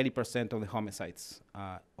 concentrates 30% of the homicides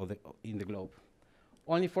in the globe.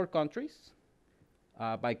 Only 4 countries,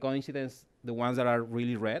 by coincidence, the ones that are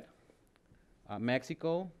really red,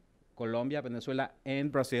 Mexico, Colombia, Venezuela, and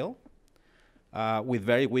Brazil, with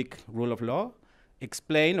very weak rule of law,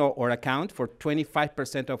 explain or account for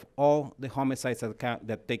 25% of all the homicides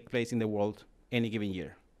that take place in the world any given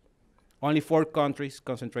year. Only 4 countries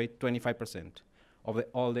concentrate 25% of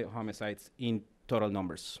all the homicides in total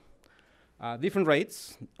numbers. Different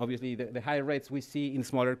rates, obviously the higher rates we see in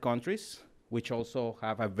smaller countries, which also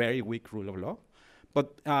have a very weak rule of law.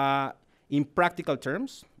 But in practical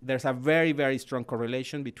terms, there's a very, very strong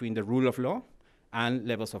correlation between the rule of law and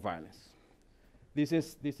levels of violence. This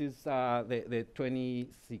is the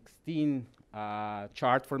 2016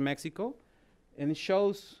 chart for Mexico, and it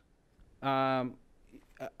shows. I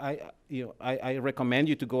recommend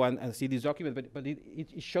you to go and see this document, but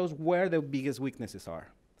it shows where the biggest weaknesses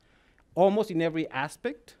are. Almost in every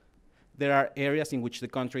aspect, there are areas in which the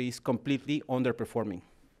country is completely underperforming.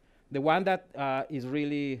 The one that is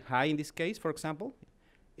really high in this case, for example,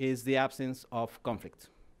 is the absence of conflict.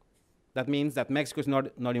 That means that Mexico is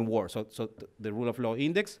not in war. So the rule of law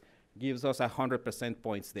index gives us 100%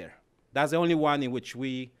 points there. That's the only one in which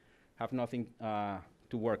we have nothing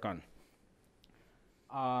to work on.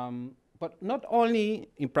 But not only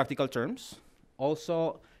in practical terms,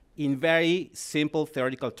 also in very simple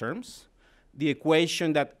theoretical terms, the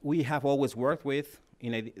equation that we have always worked with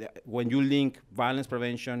when you link violence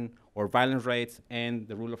prevention or violence rates and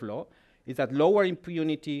the rule of law is that lower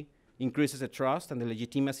impunity increases the trust and the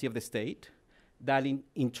legitimacy of the state, that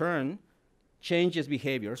in turn changes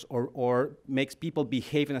behaviors or makes people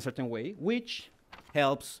behave in a certain way, which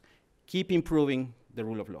helps keep improving the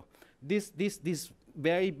rule of law. This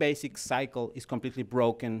very basic cycle is completely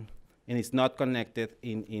broken and is not connected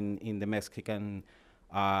in the Mexican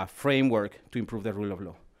framework to improve the rule of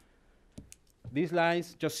law. These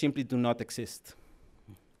lines just simply do not exist.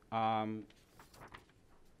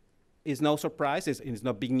 It's no surprise, it's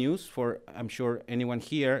not big news for, I'm sure, anyone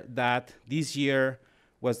here, that this year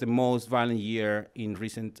was the most violent year in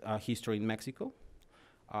recent history in Mexico.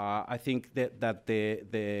 I think that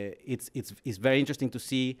it's very interesting to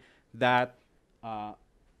see that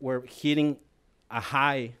we're hitting a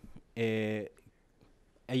high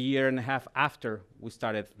a year and a half after we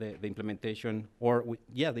started the implementation,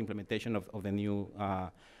 the implementation of the new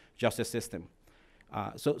justice system.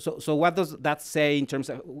 So what does that say in terms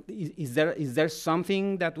of, is there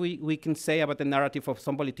something that we can say about the narrative of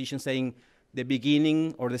some politicians saying the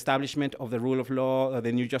beginning or the establishment of the rule of law,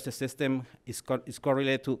 the new justice system is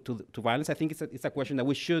correlated to violence? I think it's a question that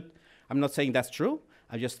we should, I'm not saying that's true,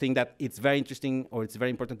 I just think that it's very interesting, or it's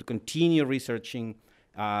very important to continue researching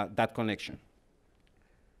that connection.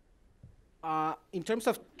 In terms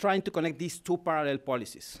of trying to connect these two parallel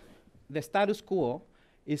policies, the status quo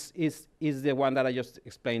is the one that I just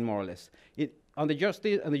explained more or less. On the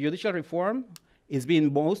judicial reform, it's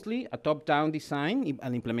been mostly a top-down design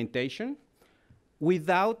and implementation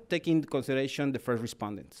without taking into consideration the first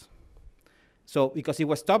respondents. So because it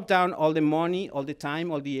was top-down, all the money, all the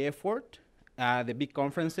time, all the effort, the big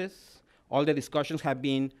conferences, all the discussions have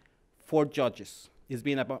been for judges. It's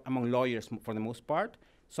been among lawyers for the most part.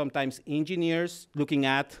 sometimes engineers looking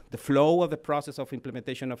at the flow of the process of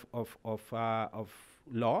implementation of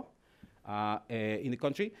law in the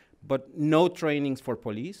country, but no trainings for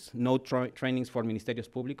police, no trainings for ministerios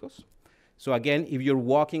públicos. So again, if you're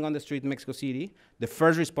walking on the street in Mexico City, the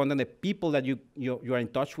first respondent, the people that you are in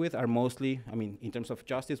touch with are mostly, I mean, in terms of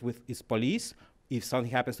justice, is police. If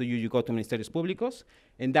something happens to you, you go to ministerios públicos,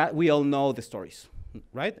 and that we all know the stories,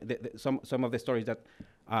 right? Some of the stories that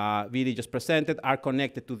Viri just presented are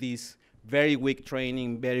connected to this very weak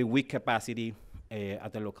training, very weak capacity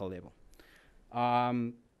at the local level.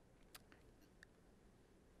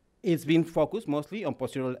 It's been focused mostly on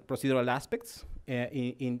procedural aspects. I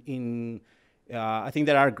think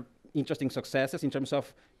there are interesting successes in terms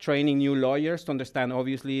of training new lawyers to understand,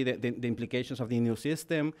 obviously, the implications of the new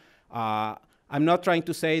system. I'm not trying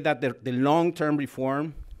to say that the long-term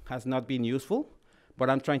reform has not been useful, but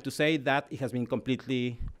I'm trying to say that it has been incomplete.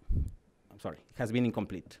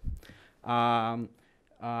 On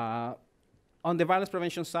the violence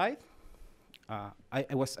prevention side, I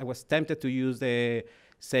was tempted to use the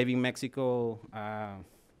Saving Mexico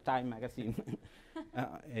Time magazine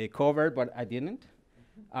cover, but I didn't.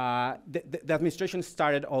 The administration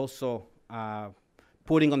started also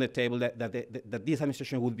putting on the table that this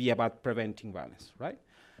administration would be about preventing violence, right?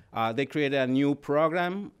 They created a new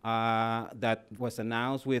program that was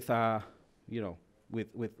announced with a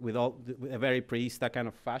very priesta kind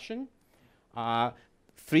of fashion.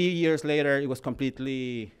 3 years later, it was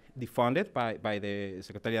completely defunded by the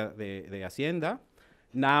Secretaría de Hacienda.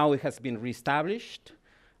 Now it has been reestablished.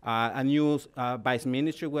 A new vice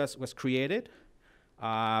ministry was created.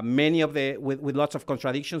 With lots of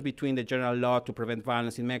contradictions between the general law to prevent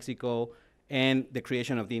violence in Mexico and the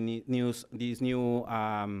creation of this new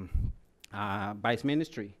vice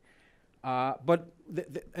ministry. But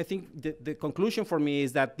I think the conclusion for me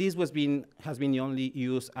is that this has been only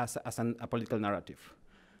used as a political narrative.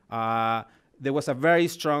 There was a very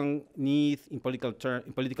strong need in political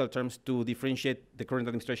terms to differentiate the current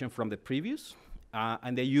administration from the previous,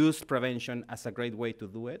 and they used prevention as a great way to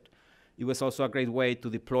do it. It was also a great way to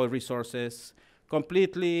deploy resources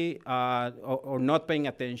completely or not paying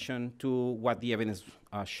attention to what the evidence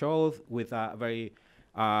showed, with very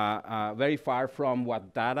far from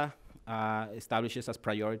what data establishes as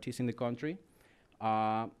priorities in the country.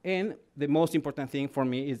 And the most important thing for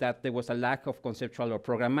me is that there was a lack of conceptual or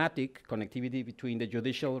programmatic connectivity between the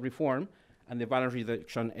judicial reform and the violence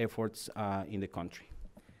reduction efforts in the country.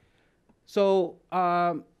 So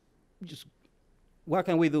just what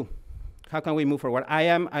can we do? How can we move forward? I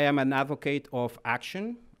am an advocate of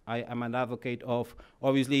action. I am an advocate of,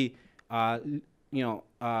 obviously,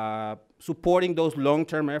 supporting those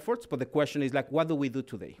long-term efforts. But the question is, like, what do we do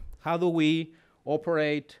today? How do we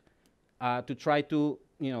operate to try to,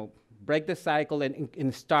 break the cycle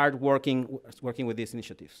and start working with these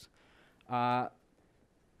initiatives?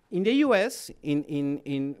 In the U.S.,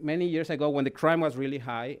 in many years ago, when the crime was really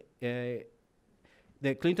high,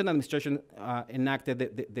 the Clinton administration enacted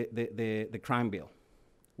the crime bill,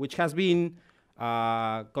 which has been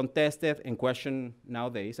contested and questioned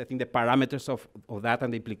nowadays. I think the parameters of that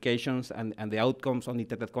and the implications and the outcomes,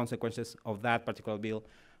 unintended consequences of that particular bill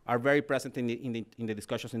are very present in the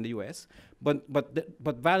discussions in the U.S. But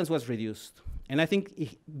violence was reduced, and I think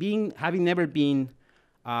having never been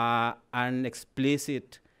an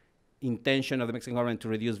explicit intention of the Mexican government to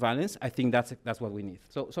reduce violence, I think that's what we need.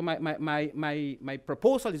 So my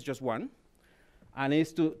proposal is just one, and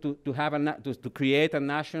is to create a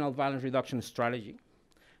national violence reduction strategy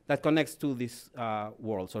that connects to these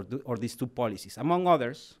worlds or these two policies, among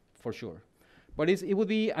others, for sure. But it would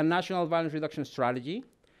be a national violence reduction strategy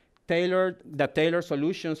that tailors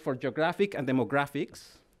solutions for geographic and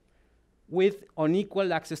demographics with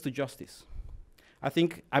unequal access to justice. I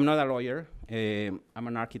think I'm not a lawyer. I'm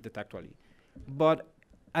an architect, actually. But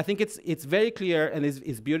I think it's very clear, and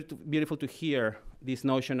it's beautiful to hear this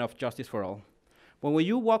notion of justice for all. But when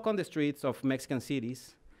you walk on the streets of Mexican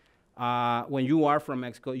cities, when you are from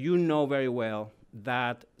Mexico, you know very well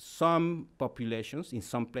that some populations in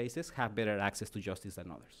some places have better access to justice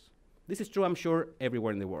than others. This is true, I'm sure,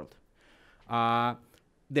 everywhere in the world.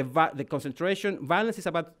 The concentration, violence is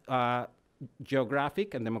about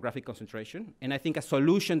geographic and demographic concentration, and I think a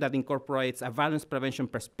solution that incorporates a violence prevention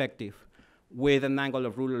perspective with an angle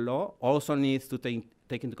of rule of law also needs to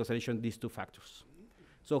take into consideration these two factors.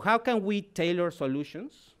 So how can we tailor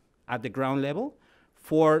solutions at the ground level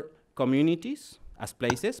for communities as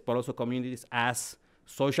places, but also communities as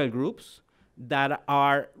social groups that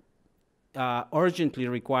are urgently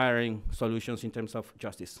requiring solutions in terms of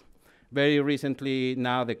justice? Very recently,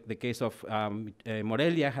 now the case of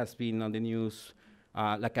Morelia has been on the news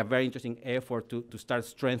like a very interesting effort to start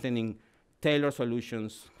strengthening tailored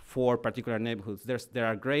solutions for particular neighborhoods. There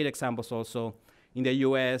are great examples also in the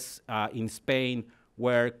U.S., in Spain,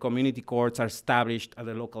 where community courts are established at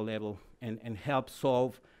the local level and help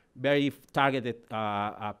solve very targeted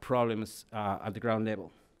problems at the ground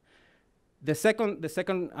level. The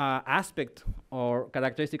second aspect or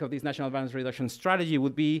characteristic of this national violence reduction strategy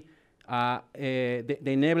would be the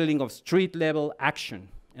enabling of street-level action.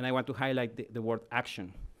 And I want to highlight the word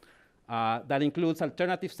action. That includes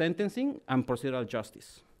alternative sentencing and procedural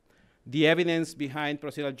justice. The evidence behind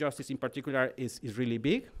procedural justice in particular is really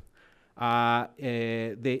big.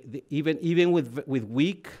 Even with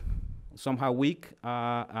weak, somehow weak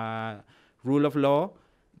rule of law,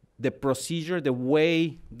 the procedure, the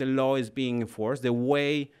way the law is being enforced, the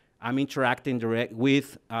way I'm interacting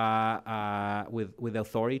with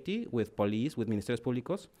authority, with police, with Ministerios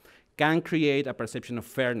Públicos, can create a perception of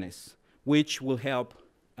fairness, which will help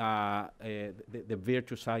the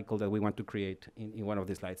virtuous cycle that we want to create in one of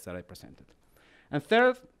the slides that I presented. And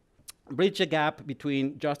third, bridge the gap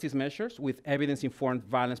between justice measures with evidence-informed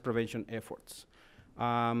violence prevention efforts.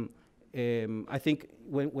 I think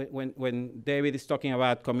when David is talking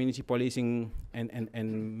about community policing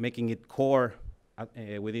and making it core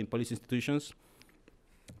within police institutions,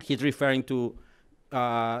 he's referring to,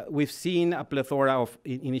 we've seen a plethora of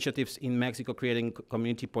initiatives in Mexico creating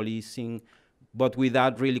community policing, but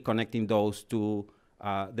without really connecting those to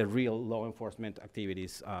the real law enforcement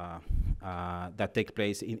activities that take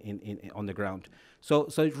place on the ground. So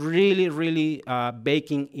it's really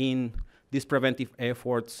baking in these preventive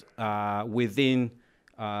efforts within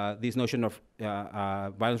this notion of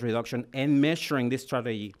violence reduction and measuring this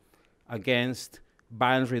strategy against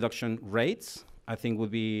violence reduction rates, I think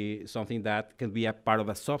would be something that can be a part of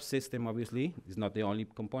a subsystem, obviously. It's not the only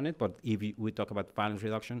component, but if we talk about violence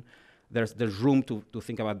reduction, there's room to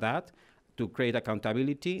think about that, to create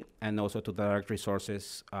accountability, and also to direct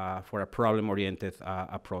resources for a problem-oriented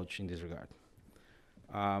approach in this regard.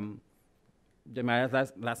 My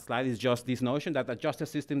last slide is just this notion that a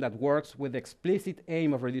justice system that works with the explicit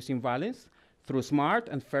aim of reducing violence through smart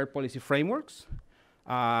and fair policy frameworks,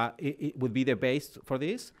 it would be the base for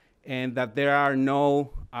this, and that there are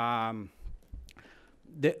no,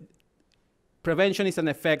 prevention is an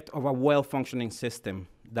effect of a well-functioning system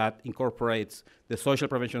that incorporates the social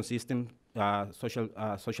prevention system,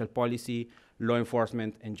 social policy, law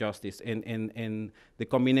enforcement, and justice. And the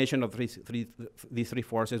combination of these three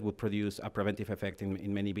forces would produce a preventive effect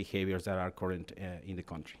in many behaviors that are current in the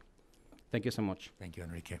country. Thank you so much. Thank you,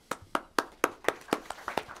 Enrique.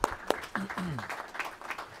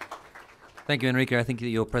 Thank you, Enrique. I think that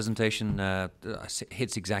your presentation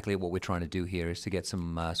hits exactly what we're trying to do here, is to get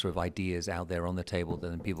some sort of ideas out there on the table that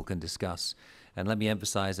then people can discuss. And let me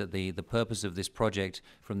emphasize that the purpose of this project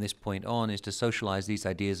from this point on is to socialize these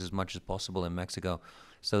ideas as much as possible in Mexico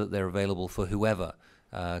so that they're available for whoever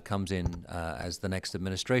comes in as the next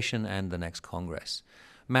administration and the next Congress.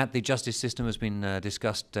 Matt, the justice system has been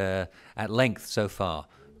discussed at length so far,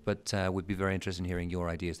 but we'd be very interested in hearing your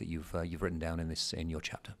ideas that you've written down in your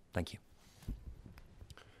chapter. Thank you.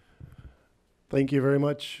 Thank you very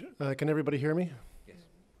much. Can everybody hear me? Yes.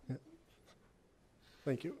 Yeah.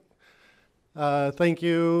 Thank you. Thank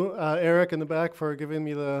you, Eric in the back, for giving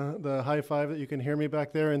me the high five that you can hear me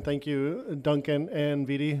back there, and thank you, Duncan and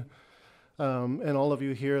Viri, and all of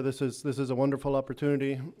you here. This is a wonderful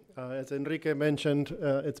opportunity. As Enrique mentioned,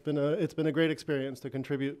 it's been a great experience to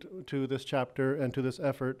contribute to this chapter and to this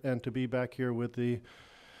effort, and to be back here with the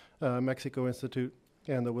Mexico Institute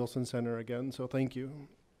and the Wilson Center again. So thank you.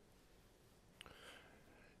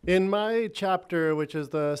 In my chapter, which is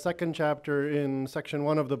the second chapter in section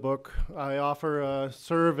 1 of the book, I offer a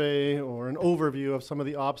survey or an overview of some of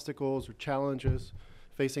the obstacles or challenges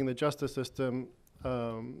facing the justice system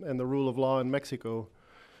and the rule of law in Mexico,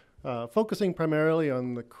 focusing primarily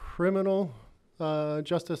on the criminal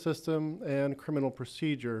justice system and criminal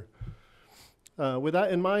procedure. With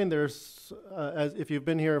that in mind, there's, as if you've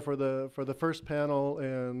been here for the first panel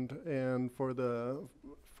and for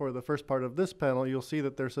the first part of this panel, you'll see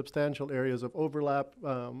that there's substantial areas of overlap.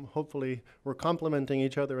 Hopefully, we're complementing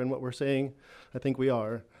each other in what we're saying. I think we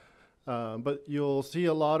are. But you'll see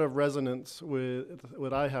a lot of resonance with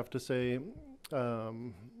what I have to say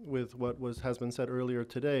with what has been said earlier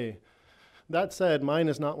today. That said, mine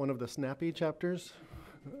is not one of the snappy chapters.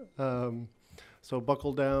 So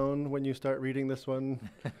buckle down when you start reading this one.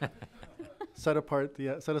 Set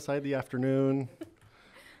aside the afternoon.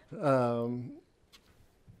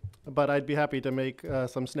 But I'd be happy to make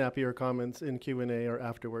some snappier comments in Q&A or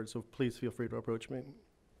afterwards, so please feel free to approach me.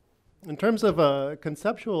 In terms of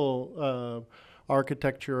conceptual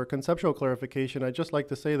architecture or conceptual clarification, I'd just like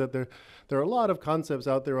to say that there are a lot of concepts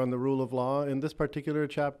out there on the rule of law. In this particular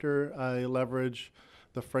chapter, I leverage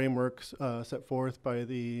the frameworks set forth by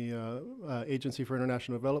the Agency for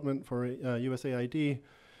International Development for USAID.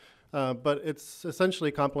 But it's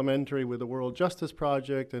essentially complementary with the World Justice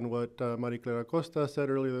Project and what Maria Clara Costa said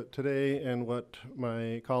earlier today and what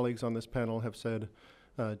my colleagues on this panel have said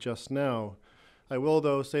just now. I will,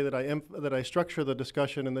 though, say that I structure the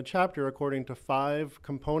discussion in the chapter according to 5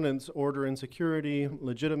 components: order and security,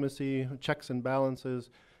 legitimacy, checks and balances,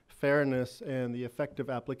 fairness, and the effective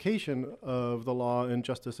application of the law in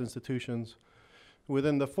justice institutions.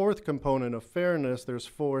 Within the 4th component of fairness, there's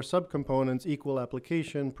 4 subcomponents: equal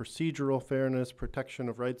application, procedural fairness, protection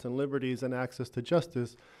of rights and liberties, and access to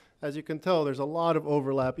justice. As you can tell, there's a lot of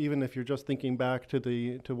overlap, even if you're just thinking back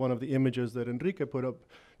to one of the images that Enrique put up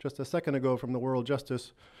just a second ago from the World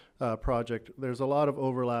Justice Project. There's a lot of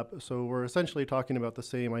overlap, so we're essentially talking about the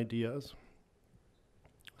same ideas.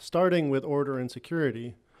 Starting with order and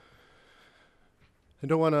security, I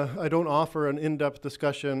don't offer an in-depth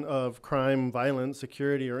discussion of crime, violence,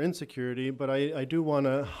 security, or insecurity, but I do want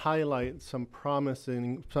to highlight some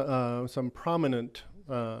prominent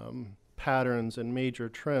patterns and major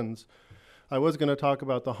trends. I was going to talk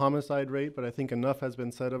about the homicide rate, but I think enough has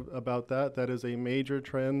been said about that. That is a major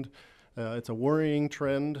trend. It's a worrying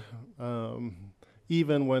trend.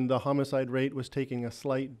 Even when the homicide rate was taking a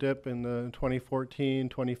slight dip in 2014,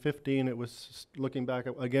 2015, it was, looking back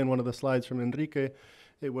at, again, one of the slides from Enrique,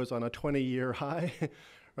 it was on a 20-year high,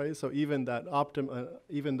 right? So even that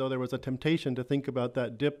even though there was a temptation to think about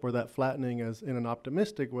that dip or that flattening as in an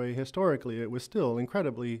optimistic way, historically, it was still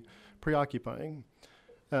incredibly preoccupying.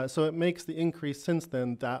 So it makes the increase since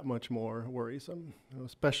then that much more worrisome,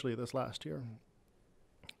 especially this last year.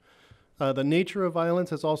 The nature of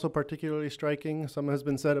violence is also particularly striking. Some has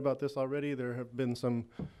been said about this already. There have been some,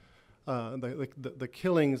 the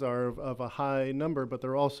killings are of a high number, but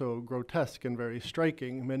they're also grotesque and very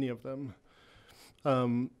striking, many of them.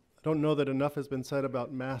 I don't know that enough has been said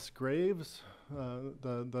about mass graves.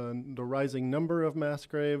 The rising number of mass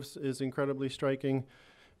graves is incredibly striking.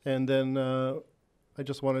 And then I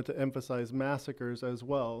just wanted to emphasize massacres as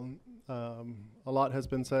well. A lot has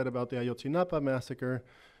been said about the Ayotzinapa massacre,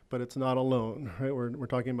 but it's not alone, right? We're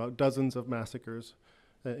talking about dozens of massacres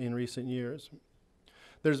in recent years.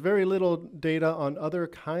 There's very little data on other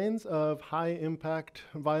kinds of high-impact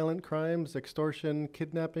violent crimes, extortion,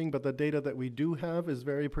 kidnapping, but the data that we do have is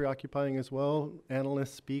very preoccupying as well.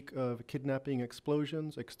 Analysts speak of kidnapping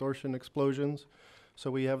explosions, extortion explosions,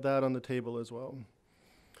 so we have that on the table as well.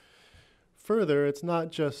 Further, it's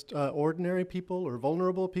not just ordinary people or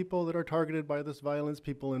vulnerable people that are targeted by this violence.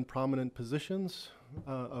 People in prominent positions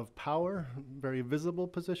of power, very visible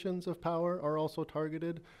positions of power, are also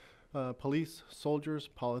targeted. Police, soldiers,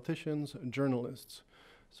 politicians, journalists.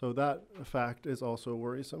 So that fact is also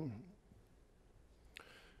worrisome.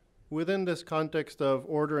 Within this context of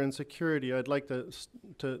order and security, I'd like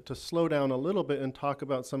to slow down a little bit and talk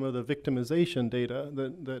about some of the victimization data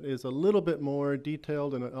that is a little bit more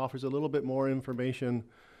detailed and it offers a little bit more information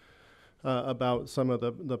about some of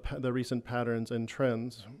the recent patterns and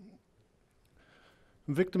trends.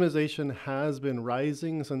 Victimization has been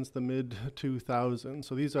rising since the mid-2000s.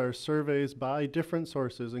 So these are surveys by different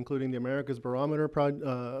sources, including the America's Barometer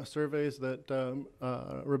surveys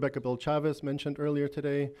that Rebecca Bill Chavez mentioned earlier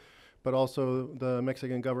today, but also the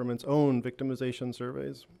Mexican government's own victimization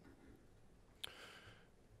surveys.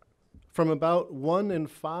 From about 1 in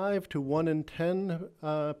 5 to 1 in 10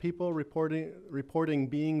 people reporting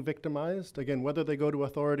being victimized, again, whether they go to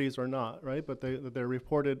authorities or not, right? But they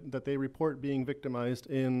report being victimized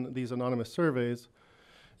in these anonymous surveys.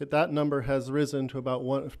 That number has risen to about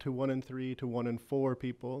 1 in 3 to 1 in 4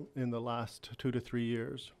 people in the last 2 to 3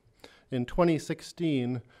 years. In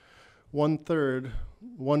 2016, 1/3,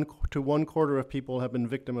 1 to 1/4 of people have been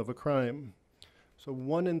victim of a crime. So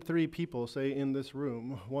 1 in 3 people, say in this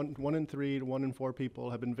room, 1 in 3 to 1 in 4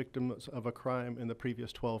 people have been victims of a crime in the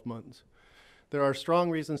previous 12 months. There are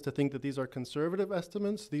strong reasons to think that these are conservative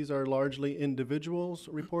estimates. These are largely individuals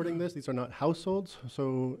reporting this. These are not households.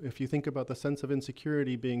 So if you think about the sense of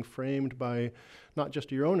insecurity being framed by not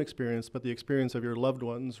just your own experience, but the experience of your loved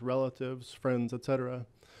ones, relatives, friends, etc.,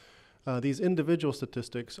 these individual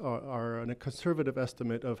statistics are a conservative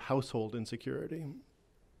estimate of household insecurity.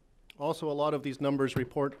 Also, a lot of these numbers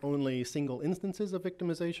report only single instances of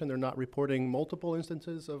victimization. They're not reporting multiple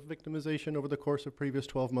instances of victimization over the course of previous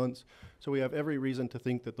 12 months. So we have every reason to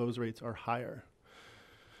think that those rates are higher.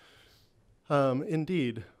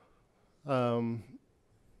 Indeed,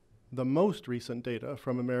 The most recent data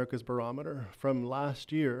from America's Barometer from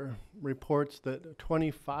last year reports that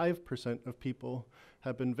 25% of people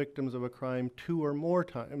have been victims of a crime 2 or more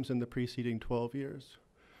times in the preceding 12 years.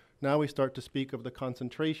 Now we start to speak of the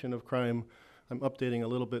concentration of crime. I'm updating a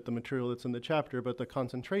little bit the material that's in the chapter, but the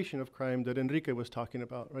concentration of crime that Enrique was talking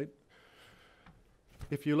about, right?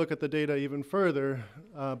 If you look at the data even further,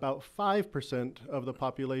 about 5% of the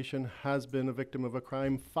population has been a victim of a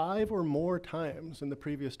crime 5 or more times in the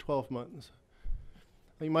previous 12 months.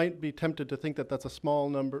 You might be tempted to think that that's a small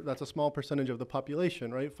number, that's a small percentage of the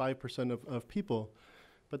population, right? 5% of people.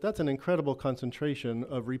 But that's an incredible concentration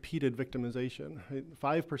of repeated victimization. Right?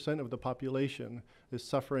 5% of the population is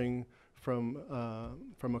suffering from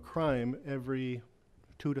a crime every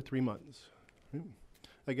 2 to 3 months. Right?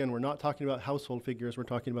 Again, we're not talking about household figures, we're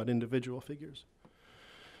talking about individual figures.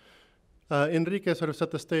 Enrique sort of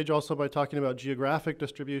set the stage also by talking about geographic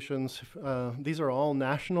distributions. These are all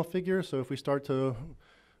national figures, so if we start to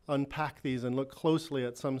unpack these and look closely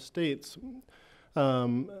at some states,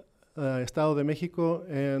 Estado de Mexico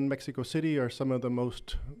and Mexico City are some of the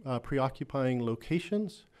most preoccupying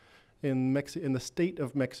locations. In the state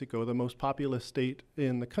of Mexico, the most populous state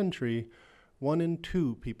in the country, 1 in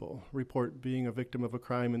 2 people report being a victim of a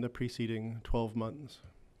crime in the preceding 12 months.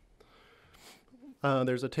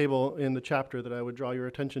 There's a table in the chapter that I would draw your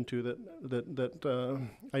attention to that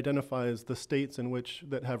identifies the states in which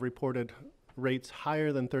that have reported rates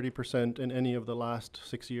higher than 30% in any of the last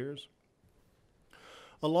 6 years.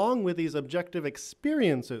 Along with these objective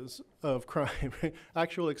experiences of crime,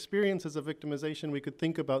 actual experiences of victimization, we could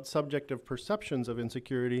think about subjective perceptions of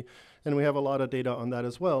insecurity, and we have a lot of data on that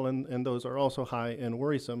as well, and those are also high and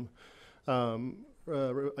worrisome.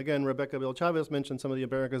 Again, Rebecca Bill Chavez mentioned some of the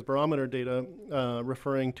America's Barometer data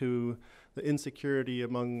referring to the insecurity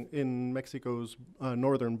in Mexico's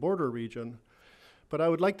northern border region. But I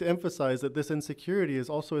would like to emphasize that this insecurity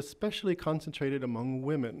is also especially concentrated among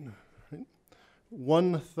women.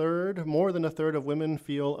 More than a third of women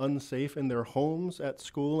feel unsafe in their homes, at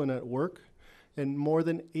school, and at work, and more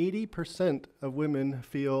than 80% of women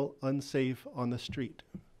feel unsafe on the street.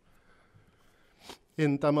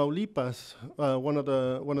 In Tamaulipas, one of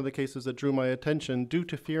the cases that drew my attention, due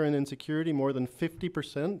to fear and insecurity, more than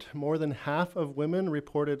 50%, more than half of women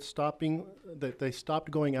reported that they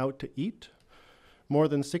stopped going out to eat. More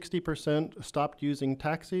than 60% stopped using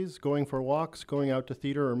taxis, going for walks, going out to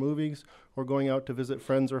theater or movies, or going out to visit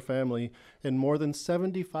friends or family. And more than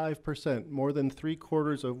 75%, more than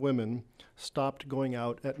 3/4 of women, stopped going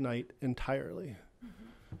out at night entirely.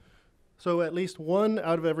 So at least 1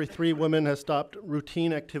 out of every 3 women has stopped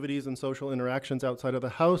routine activities and social interactions outside of the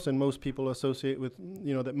house, and most people associate with,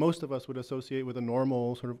 that most of us would associate with a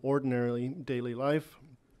normal, sort of ordinary daily life.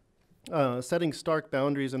 Setting stark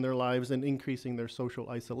boundaries in their lives and increasing their social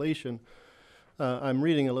isolation. I'm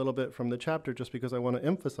reading a little bit from the chapter just because I want to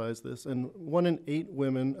emphasize this. And 1 in 8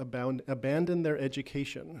 women abandon their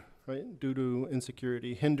education, right, due to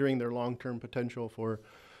insecurity, hindering their long-term potential for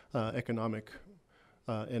economic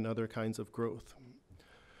and other kinds of growth.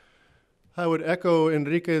 I would echo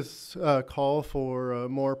Enrique's call for a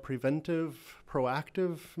more preventive,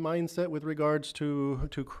 proactive mindset with regards to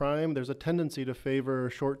crime. There's a tendency to favor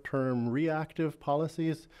short-term reactive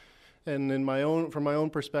policies. And from my own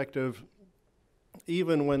perspective,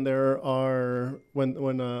 even when there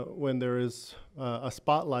is a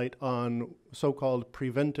spotlight on so-called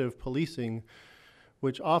preventive policing,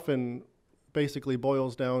 which often basically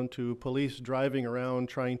boils down to police driving around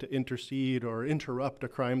trying to intercede or interrupt a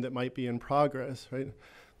crime that might be in progress, right?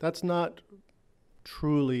 That's not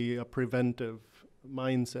truly a preventive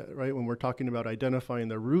mindset, right? When we're talking about identifying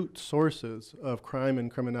the root sources of crime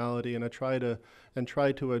and criminality and try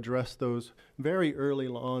to address those very early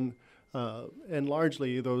on, and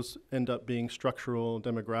largely those end up being structural,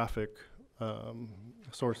 demographic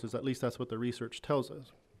sources. At least that's what the research tells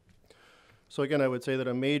us. So again, I would say that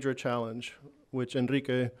a major challenge, which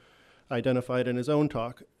Enrique identified in his own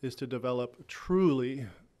talk, is to develop truly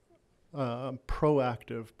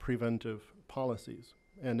proactive, preventive policies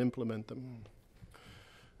and implement them.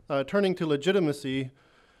 Turning to legitimacy,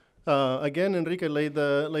 again, Enrique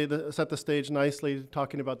set the stage nicely,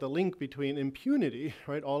 talking about the link between impunity,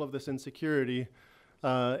 right, all of this insecurity,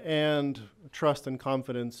 and trust and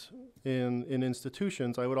confidence in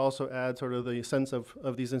institutions. I would also add sort of the sense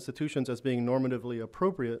of these institutions as being normatively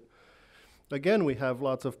appropriate. Again, we have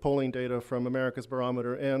lots of polling data from America's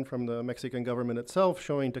Barometer and from the Mexican government itself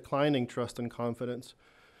showing declining trust and confidence.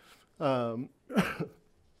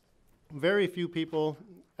 Very few people,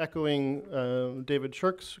 echoing David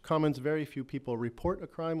Shirk's comments, very few people report a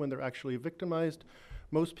crime when they're actually victimized.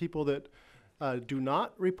 Most people that do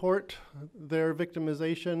not report their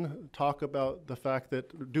victimization, talk about the fact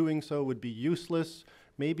that doing so would be useless,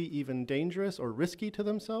 maybe even dangerous or risky to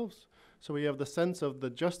themselves. So we have the sense of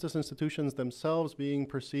the justice institutions themselves being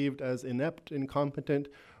perceived as inept, incompetent,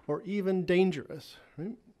 or even dangerous.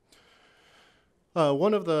 Right?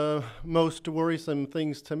 One of the most worrisome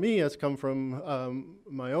things to me has come from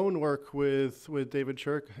my own work with David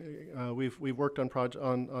Shirk. We've worked on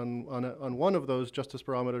one of those Justice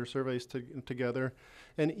Barometer surveys together,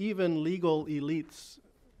 and even legal elites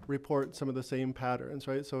report some of the same patterns.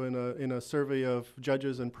 Right. So in a survey of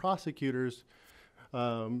judges and prosecutors,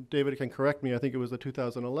 David can correct me. I think it was the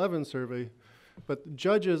 2011 survey, but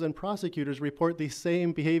judges and prosecutors report these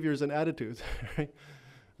same behaviors and attitudes. Right?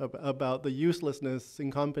 About the uselessness,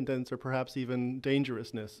 incompetence, or perhaps even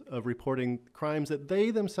dangerousness of reporting crimes that they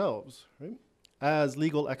themselves, right, as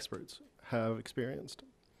legal experts, have experienced.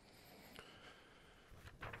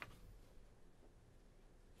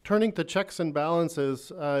 Turning to checks and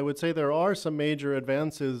balances, I would say there are some major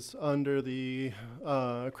advances under the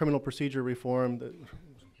criminal procedure reform that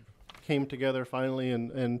came together finally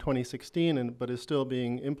in 2016, but is still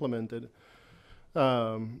being implemented.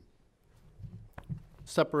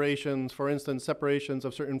 Separations, for instance, separations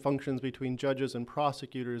of certain functions between judges and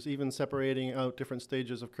prosecutors, even separating out different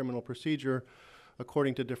stages of criminal procedure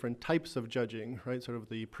according to different types of judging, right? Sort of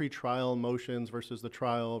the pre-trial motions versus the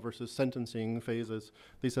trial versus sentencing phases.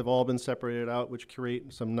 These have all been separated out, which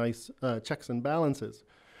create some nice checks and balances.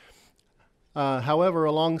 However,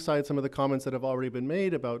 alongside some of the comments that have already been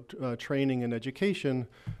made about training and education,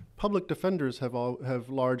 public defenders have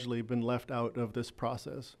largely been left out of this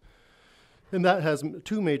process. And that has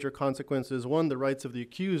two major consequences. One, the rights of the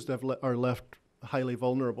accused are left highly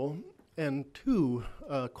vulnerable. And two,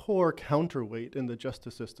 a core counterweight in the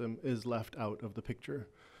justice system is left out of the picture.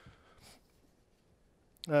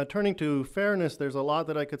 Turning to fairness, there's a lot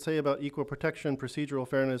that I could say about equal protection, procedural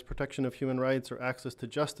fairness, protection of human rights, or access to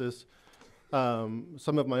justice.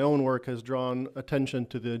 Some of my own work has drawn attention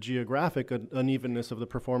to the geographic unevenness of the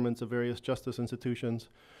performance of various justice institutions.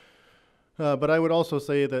 But I would also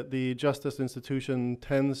say that the justice institution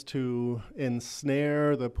tends to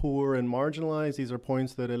ensnare the poor and marginalized. These are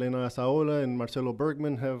points that Elena Asaola and Marcelo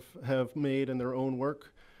Bergman have made in their own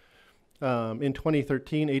work. In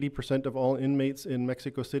 2013, 80% of all inmates in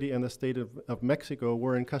Mexico City and the state of Mexico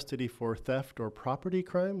were in custody for theft or property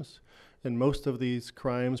crimes. And most of these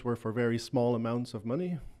crimes were for very small amounts of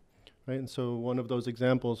money. Right? And so one of those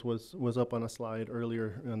examples was up on a slide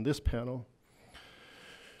earlier on this panel.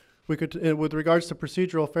 We could, with regards to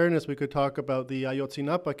procedural fairness, we could talk about the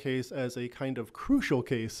Ayotzinapa case as a kind of crucial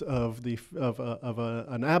case of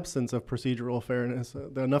an absence of procedural fairness.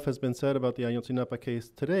 Enough has been said about the Ayotzinapa case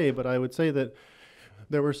today, but I would say that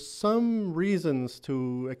there were some reasons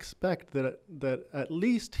to expect that at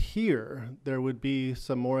least here there would be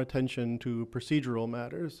some more attention to procedural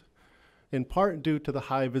matters, in part due to the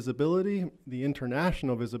high visibility, the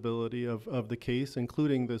international visibility of the case,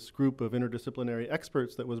 including this group of interdisciplinary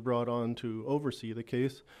experts that was brought on to oversee the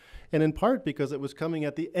case, and in part because it was coming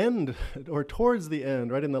at the end, or towards the end,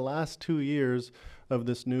 right, in the last 2 years of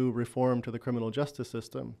this new reform to the criminal justice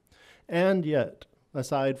system. And yet,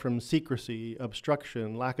 aside from secrecy,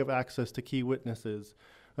 obstruction, lack of access to key witnesses,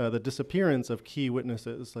 the disappearance of key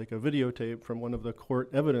witnesses, like a videotape from one of the court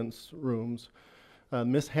evidence rooms,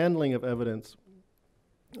 mishandling of evidence.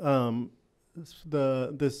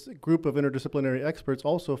 This group of interdisciplinary experts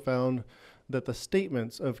also found that the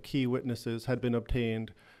statements of key witnesses had been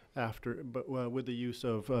obtained with the use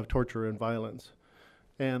of torture and violence,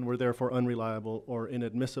 and were therefore unreliable or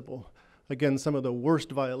inadmissible. Again, some of the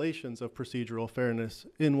worst violations of procedural fairness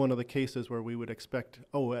in one of the cases where we would expect,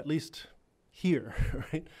 at least here,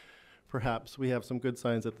 right? Perhaps we have some good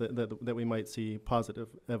signs that we might see positive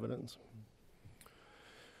evidence.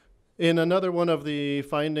 In another one of the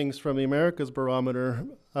findings from the Americas Barometer,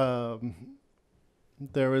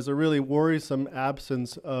 there is a really worrisome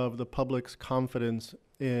absence of the public's confidence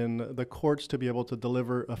in the courts to be able to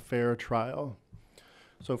deliver a fair trial.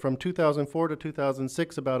 So from 2004 to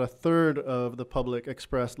 2006, about a third of the public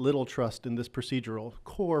expressed little trust in this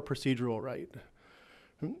core procedural right.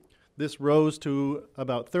 This rose to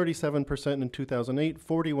about 37% in 2008,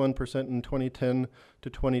 41% in 2010 to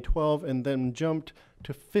 2012, and then jumped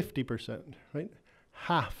to 50%, right?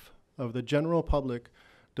 Half of the general public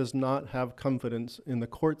does not have confidence in the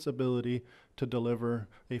court's ability to deliver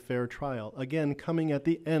a fair trial. Again, coming at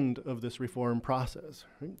the end of this reform process,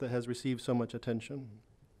 right, that has received so much attention.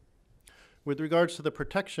 With regards to the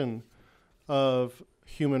protection of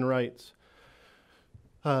human rights,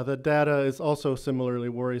 The data is also similarly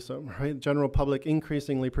worrisome, right? General public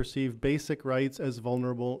increasingly perceive basic rights as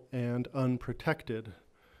vulnerable and unprotected.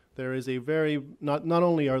 There is a not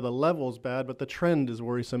only are the levels bad, but the trend is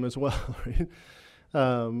worrisome as well, right?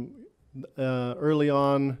 Early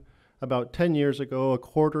on, about 10 years ago, a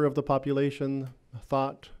quarter of the population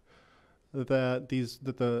thought that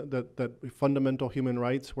that fundamental human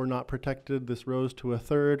rights were not protected. This rose to a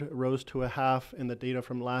third, rose to a half, and the data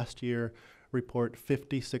from last year report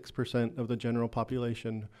 56% of the general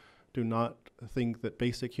population do not think that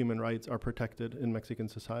basic human rights are protected in Mexican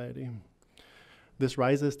society. This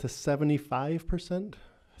rises to 75%.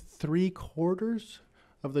 3/4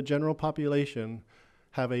 of the general population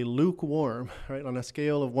have a lukewarm, right? On a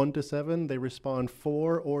scale of 1 to 7, they respond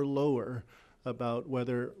 4 or lower about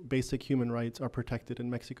whether basic human rights are protected in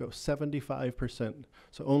Mexico. 75%.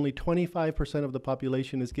 So only 25% of the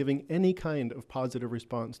population is giving any kind of positive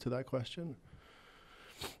response to that question.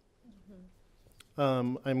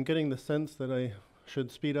 I'm getting the sense that I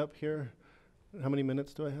should speed up here. How many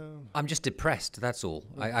minutes do I have? I'm just depressed. That's all.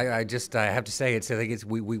 I have to say it's. I think it's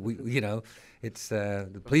we you know it's.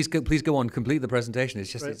 Please go on. Complete the presentation.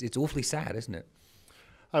 It's just Right. it's awfully sad, isn't it?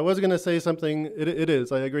 I was going to say something. It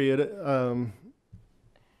is. I agree. I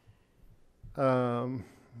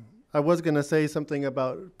was going to say something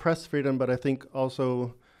about press freedom, but I think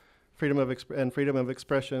also freedom of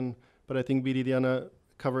expression. But I think Viridiana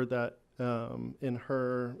covered that in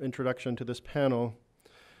her introduction to this panel.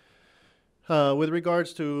 With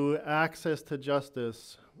regards to access to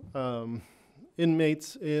justice,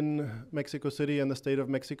 inmates in Mexico City and the state of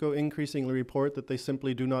Mexico increasingly report that they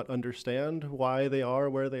simply do not understand why they are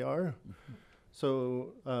where they are. Mm-hmm.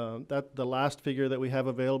 So that the last figure that we have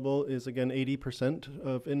available is, again, 80%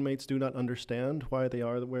 of inmates do not understand why they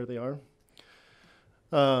are where they are.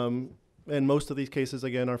 And most of these cases,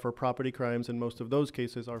 again, are for property crimes, and most of those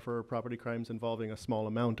cases are for property crimes involving a small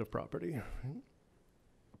amount of property.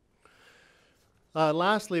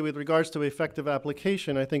 Lastly, with regards to effective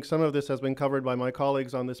application, I think some of this has been covered by my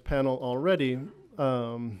colleagues on this panel already.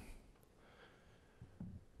 I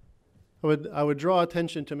would draw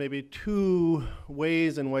attention to maybe two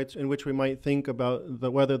ways in which we might think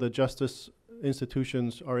about whether the justice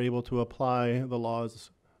institutions are able to apply the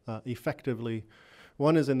laws effectively.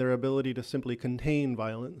 One is in their ability to simply contain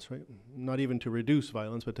violence, right? Not even to reduce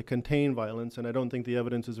violence, but to contain violence, and I don't think the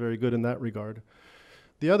evidence is very good in that regard.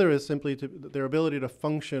 The other is simply their ability to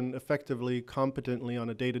function effectively, competently on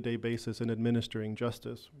a day-to-day basis in administering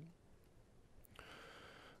justice.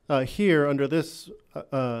 Here, under this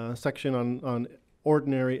section on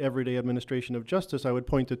ordinary, everyday administration of justice, I would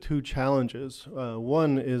point to two challenges.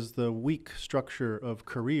 One is the weak structure of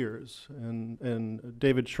careers, and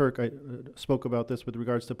David Shirk spoke about this with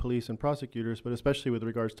regards to police and prosecutors, but especially with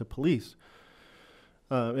regards to police.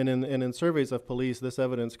 And in surveys of police, this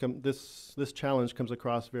challenge comes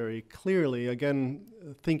across very clearly. Again,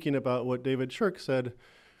 thinking about what David Shirk said,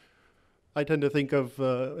 I tend to think of,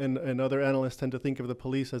 and other analysts tend to think of the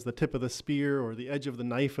police as the tip of the spear or the edge of the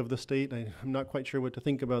knife of the state. I'm not quite sure what to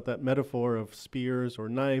think about that metaphor of spears or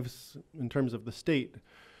knives in terms of the state.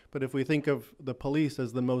 But if we think of the police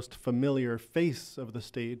as the most familiar face of the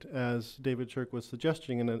state, as David Shirk was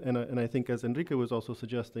suggesting, and I think as Enrique was also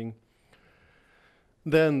suggesting,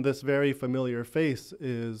 then this very familiar face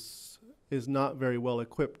is not very well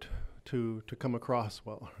equipped to come across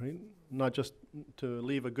well, right? Not just to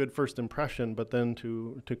leave a good first impression, but then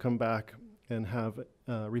to come back and have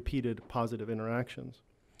repeated positive interactions.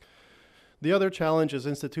 The other challenge is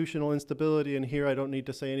institutional instability, and here I don't need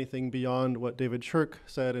to say anything beyond what David Shirk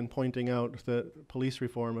said in pointing out that police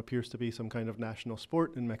reform appears to be some kind of national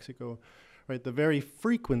sport in Mexico. Right, the very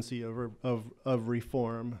frequency of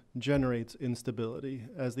reform generates instability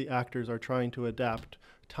as the actors are trying to adapt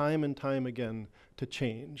time and time again to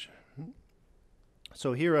change.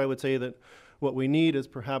 So here I would say that what we need is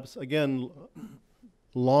perhaps, again,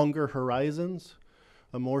 longer horizons,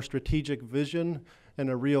 a more strategic vision, and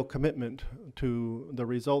a real commitment to the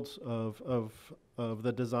results of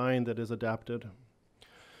the design that is adapted.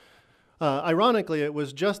 Ironically, it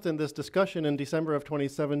was just in this discussion in December of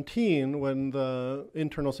 2017 when the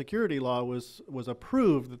internal security law was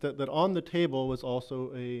approved that on the table was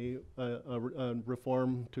also a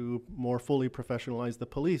reform to more fully professionalize the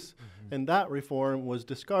police. Mm-hmm. And that reform was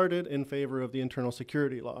discarded in favor of the internal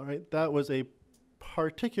security law, right? That was a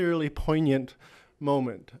particularly poignant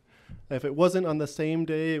moment. If it wasn't on the same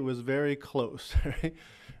day, it was very close, right?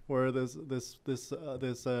 Where this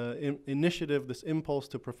initiative, this impulse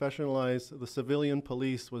to professionalize the civilian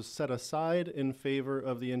police was set aside in favor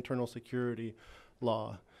of the internal security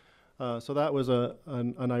law. So that was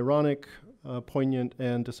an ironic, poignant,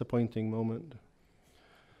 and disappointing moment.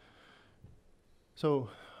 So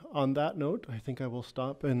on that note, I think I will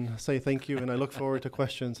stop and say thank you, and I look forward to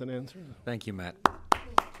questions and answers. Thank you, Matt.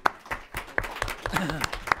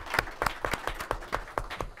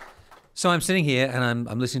 So I'm sitting here and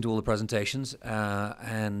I'm listening to all the presentations,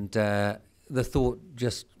 and the thought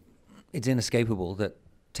just, it's inescapable that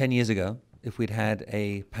 10 years ago, if we'd had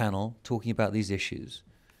a panel talking about these issues,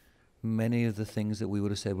 many of the things that we would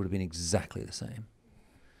have said would have been exactly the same.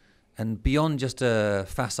 And beyond just a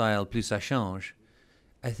facile plus ça change,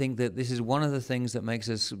 I think that this is one of the things that makes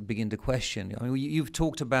us begin to question. I mean, you've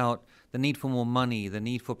talked about the need for more money, the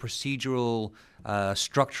need for procedural,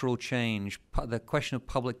 structural change, the question of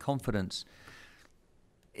public confidence.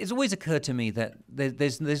 It's always occurred to me that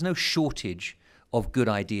there's no shortage of good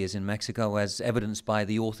ideas in Mexico, as evidenced by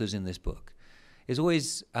the authors in this book. There's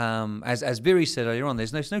always, as Viri said earlier on,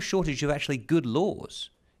 there's no shortage of actually good laws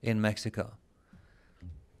in Mexico.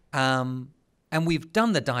 And we've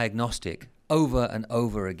done the diagnostic over and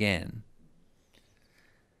over again.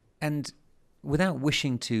 And without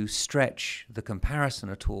wishing to stretch the comparison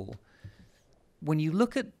at all, when you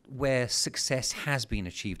look at where success has been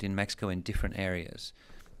achieved in Mexico in different areas,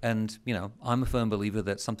 and, you know, I'm a firm believer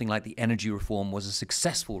that something like the energy reform was a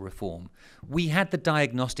successful reform. We had the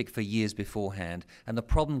diagnostic for years beforehand, and the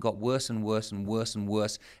problem got worse and worse and worse and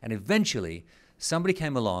worse, and eventually somebody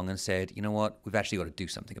came along and said, you know what, we've actually got to do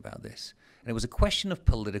something about this. And it was a question of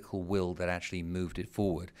political will that actually moved it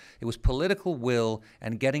forward. It was political will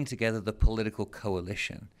and getting together the political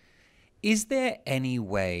coalition. Is there any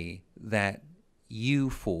way that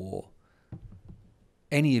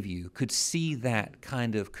any of you could see that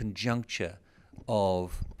kind of conjuncture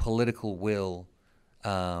of political will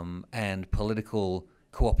and political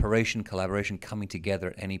cooperation, collaboration coming together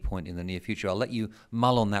at any point in the near future? I'll let you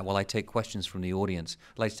mull on that while I take questions from the audience.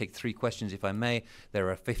 I'd like to take 3 questions, if I may. There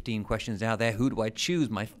are 15 questions out there. Who do I choose?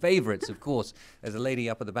 My favorites, of course. There's a lady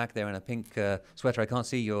up at the back there in a pink sweater. I can't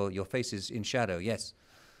see your face is in shadow. Yes.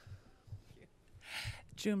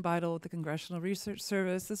 June Beidel with the Congressional Research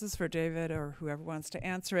Service. This is for David or whoever wants to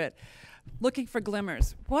answer it. Looking for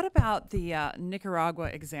glimmers. What about the Nicaragua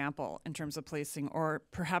example in terms of policing, or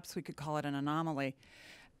perhaps we could call it an anomaly?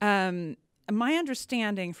 My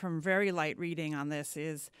understanding from very light reading on this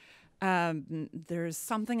is there's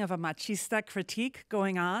something of a machista critique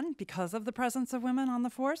going on because of the presence of women on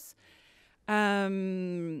the force,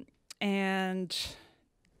 and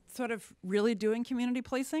sort of really doing community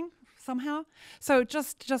policing somehow. So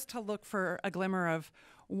just to look for a glimmer of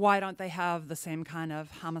why don't they have the same kind of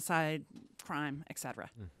homicide, crime, etc.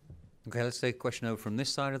 Okay, let's take a question over from this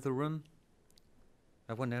side of the room.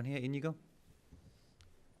 I have one down here. Inigo.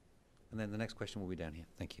 And then the next question will be down here.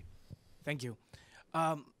 Thank you. Thank you.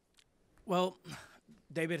 Well,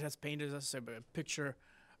 David has painted us a picture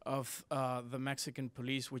of the Mexican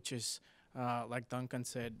police, which is, like Duncan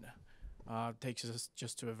said, takes us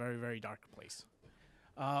just to a very, very dark place.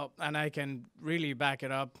 And I can really back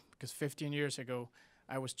it up because 15 years ago,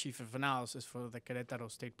 I was chief of analysis for the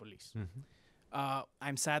Querétaro State Police. Mm-hmm.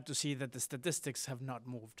 I'm sad to see that the statistics have not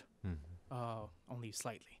moved, only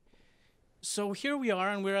slightly. So here we are,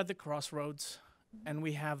 and we're at the crossroads, and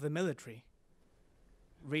we have the military,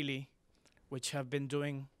 really, which have been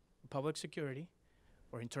doing public security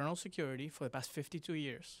or internal security for the past 52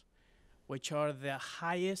 years, which are the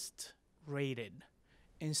highest rated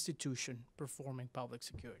institution performing public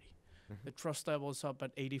security. Mm-hmm. The trust level is up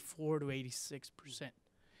at 84 to 86%.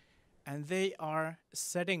 And they are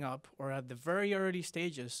setting up, or at the very early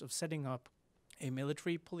stages of setting up, a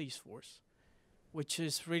military police force, which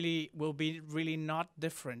is will be really not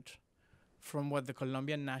different from what the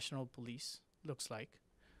Colombian National Police looks like,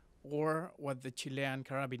 or what the Chilean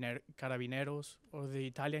Carabineros or the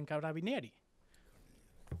Italian Carabinieri.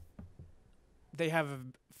 They have a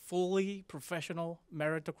fully professional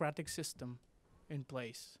meritocratic system in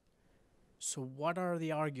place. So what are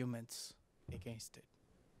the arguments against it?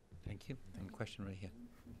 Thank you. And question right here.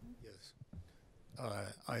 Yes.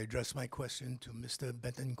 I address my question to Mr.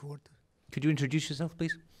 Betancourt. Could you introduce yourself,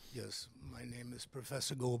 please? Yes. My name is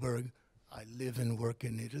Professor Goldberg. I live and work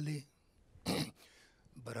in Italy,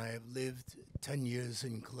 but I have lived 10 years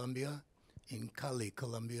in Colombia, in Cali,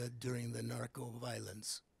 Colombia, during the narco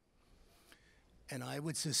violence. And I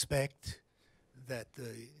would suspect that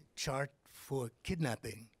the chart for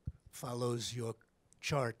kidnapping follows your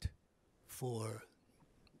chart for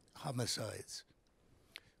homicides.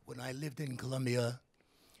 When I lived in Colombia,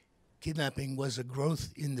 kidnapping was a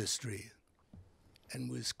growth industry and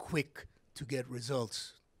was quick to get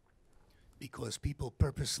results because people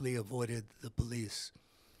purposely avoided the police.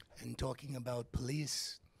 And talking about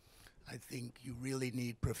police, I think you really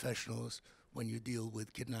need professionals when you deal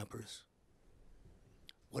with kidnappers.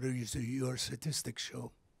 What are your statistics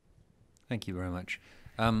show? Thank you very much.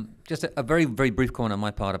 Just a very, very brief comment on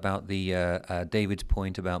my part about the David's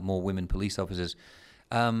point about more women police officers.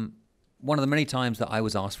 One of the many times that I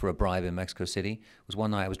was asked for a bribe in Mexico City was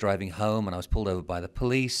one night I was driving home and I was pulled over by the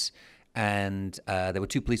police, and there were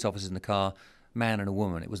two police officers in the car, man and a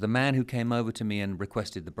woman. It was the man who came over to me and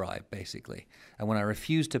requested the bribe, basically. And when I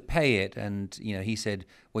refused to pay it, and he said,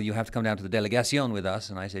 well, you have to come down to the delegación with us.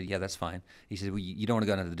 And I said, yeah, that's fine. He said, well, you don't want to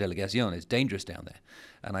go down to the delegación. It's dangerous down there.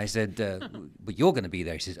 And I said, but you're going to be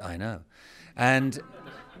there. He says, I know. And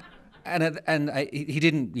he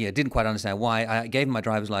didn't quite understand why. I gave him my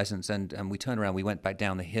driver's license, and we turned around. We went back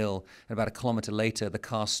down the hill, and about a kilometer later, the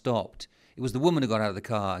car stopped. It was the woman who got out of the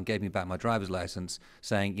car and gave me back my driver's license,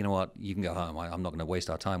 saying, you know what, you can go home. I'm not going to waste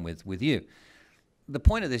our time with you. The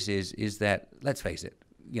point of this is that, let's face it,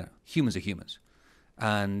 humans are humans.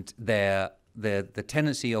 And the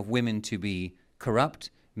tendency of women to be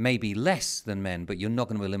corrupt may be less than men, but you're not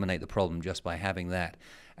going to eliminate the problem just by having that.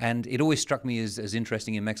 And it always struck me as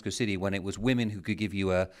interesting in Mexico City when it was women who could give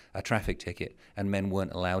you a traffic ticket and men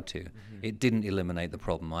weren't allowed to. Mm-hmm. It didn't eliminate the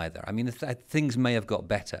problem either. I mean, things may have got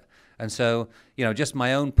better. And so, just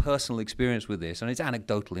my own personal experience with this, and it's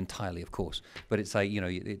anecdotal entirely, of course, but it's like,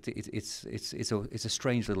 it's a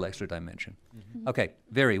strange little extra dimension. Mm-hmm. Okay,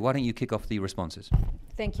 Viri, why don't you kick off the responses?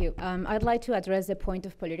 Thank you. I'd like to address the point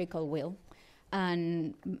of political will,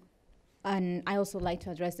 and I also like to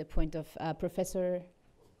address the point of Professor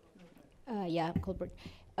Colbert.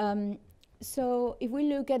 So if we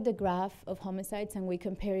look at the graph of homicides and we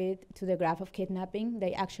compare it to the graph of kidnapping,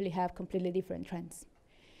 they actually have completely different trends.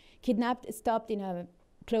 Kidnapped stopped in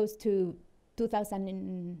close to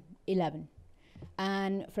 2011.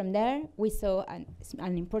 And from there, we saw an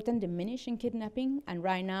important diminishing kidnapping, and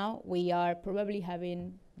right now we are probably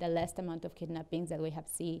having the least amount of kidnappings that we have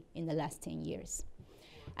seen in the last 10 years.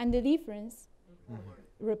 And the difference,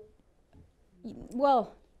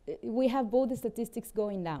 we have both the statistics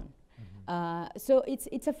going down. So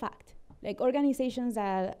it's a fact. Like, organizations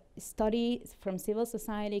that study from civil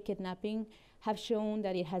society kidnapping have shown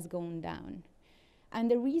that it has gone down.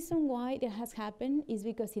 And the reason why that has happened is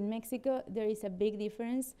because in Mexico there is a big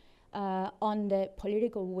difference on the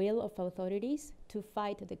political will of authorities to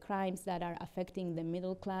fight the crimes that are affecting the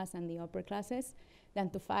middle class and the upper classes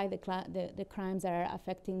than to fight the crimes that are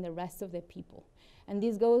affecting the rest of the people. And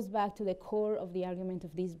this goes back to the core of the argument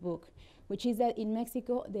of this book, which is that in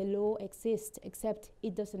Mexico the law exists, except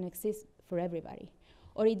it doesn't exist for everybody,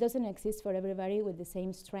 or it doesn't exist for everybody with the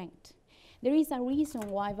same strength. There is a reason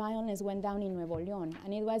why violence went down in Nuevo León,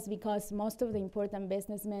 and it was because most of the important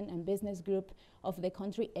businessmen and business group of the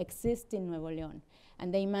country exist in Nuevo León.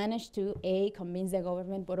 And they managed to, convince the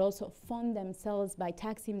government, but also fund themselves by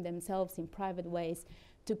taxing themselves in private ways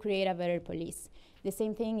to create a better police. The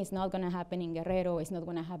same thing is not going to happen in Guerrero, it's not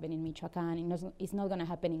going to happen in Michoacán, it's not going to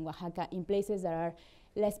happen in Oaxaca, in places that are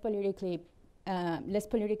less politically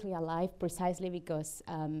alive, precisely because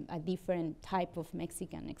a different type of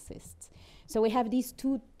Mexican exists. So we have these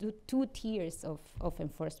two tiers of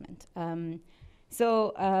enforcement. In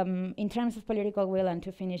terms of political will, and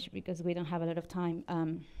to finish, because we don't have a lot of time,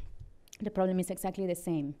 the problem is exactly the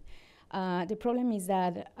same. The problem is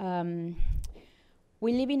that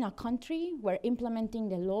we live in a country where implementing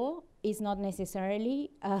the law is not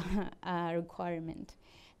necessarily a requirement.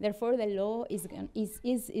 Therefore, the law is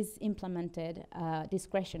implemented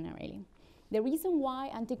discretionarily. The reason why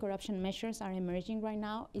anti-corruption measures are emerging right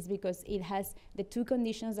now is because it has the two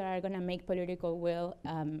conditions that are going to make political will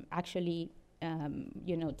actually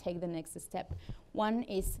take the next step. One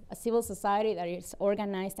is a civil society that is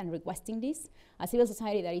organized and requesting this, a civil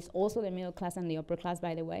society that is also the middle class and the upper class,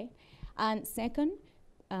 by the way. And second,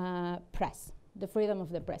 press, the freedom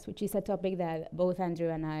of the press, which is a topic that both Andrew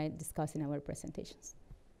and I discussed in our presentations.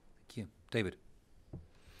 Thank you. David.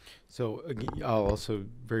 So I'll also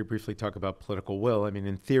very briefly talk about political will. I mean,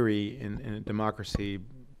 in theory, in a democracy,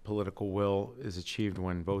 political will is achieved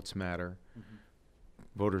when votes matter,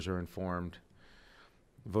 voters are informed,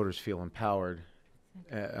 voters feel empowered,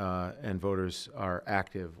 and voters are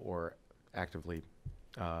active or actively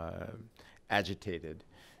agitated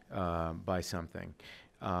by something.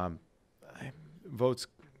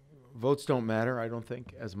 Votes don't matter, I don't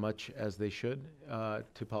think, as much as they should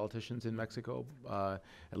to politicians in Mexico.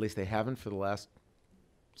 At least they haven't for the last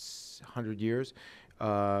 100 years,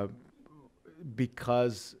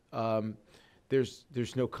 because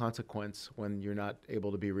there's no consequence when you're not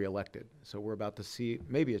able to be reelected. So we're about to see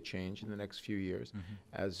maybe a change in the next few years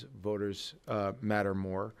as voters matter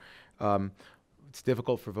more. It's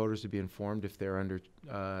difficult for voters to be informed if they're under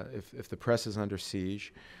if the press is under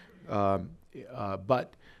siege.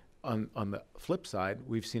 But on the flip side,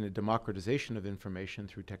 we've seen a democratization of information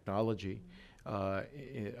through technology,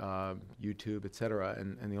 YouTube, et cetera,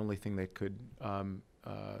 and the only thing that could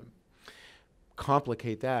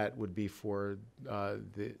complicate that would be for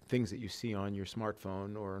the things that you see on your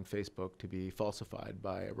smartphone or on Facebook to be falsified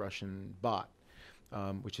by a Russian bot,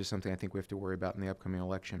 which is something I think we have to worry about in the upcoming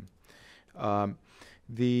election.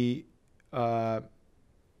 The a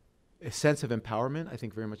sense of empowerment, I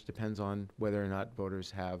think, very much depends on whether or not voters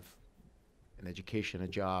have an education, a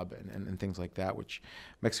job, and things like that, which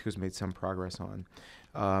Mexico's made some progress on.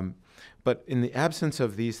 But in the absence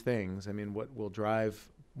of these things, I mean, what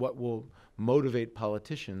will motivate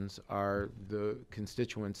politicians are the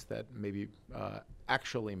constituents that maybe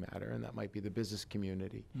actually matter, and that might be the business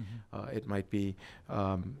community. It might be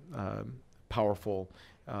powerful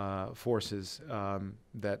forces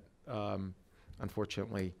that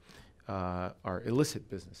unfortunately are illicit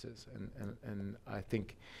businesses. And I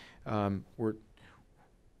think we're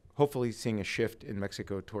hopefully seeing a shift in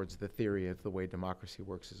Mexico towards the theory of the way democracy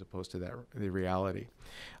works as opposed to the reality.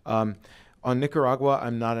 On Nicaragua,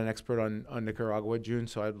 I'm not an expert on Nicaragua, June,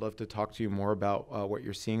 so I'd love to talk to you more about what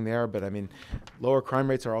you're seeing there. But I mean, lower crime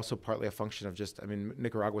rates are also partly a function of just, I mean,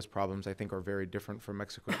 Nicaragua's problems, I think, are very different from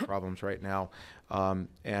Mexico's problems right now. On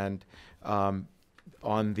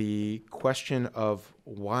the question of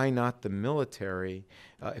why not the military,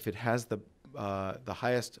 if it has the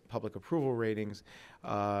highest public approval ratings,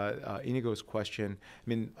 Inigo's question, I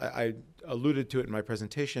mean, I alluded to it in my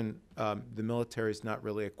presentation. The military is not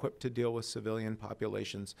really equipped to deal with civilian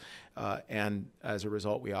populations, and as a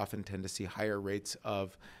result, we often tend to see higher rates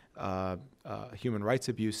of human rights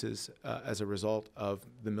abuses as a result of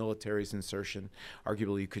the military's insertion.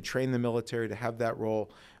 Arguably, you could train the military to have that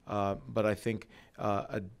role, but I think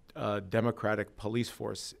a democratic police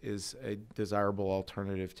force is a desirable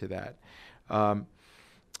alternative to that.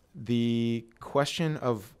 The question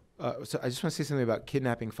of, so I just want to say something about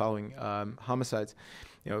kidnapping following homicides.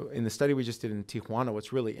 You know, in the study we just did in Tijuana,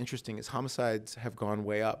 what's really interesting is homicides have gone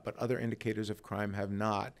way up, but other indicators of crime have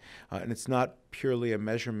not. And it's not purely a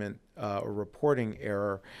measurement or reporting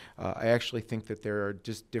error. I actually think that there are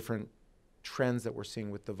just different trends that we're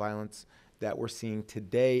seeing with the violence that we're seeing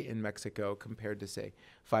today in Mexico compared to, say,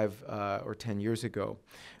 5 or 10 years ago,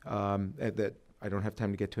 that I don't have time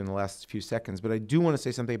to get to in the last few seconds. But I do want to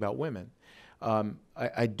say something about women.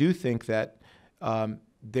 I do think that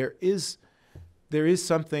there is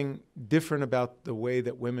something different about the way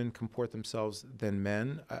that women comport themselves than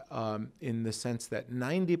men, in the sense that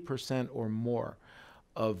 90% or more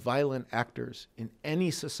of violent actors in any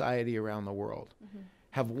society around the world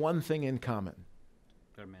have one thing in common.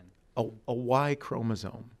 They're men. A Y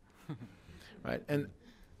chromosome, right? And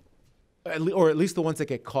or at least the ones that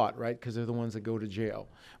get caught, right? Because they're the ones that go to jail.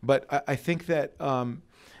 But I think that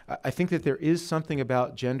there is something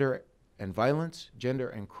about gender and violence, gender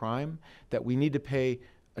and crime, that we need to pay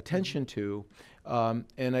attention to.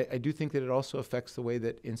 And I do think that it also affects the way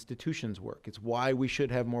that institutions work. It's why we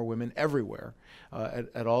should have more women everywhere,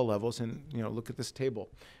 at all levels. And look at this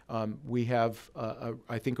table. We have,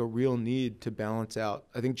 I think, a real need to balance out.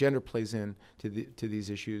 I think gender plays in to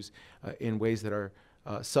these issues in ways that are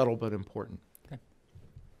subtle but important. Okay.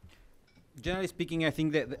 Generally speaking, I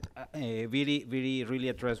think that Viri really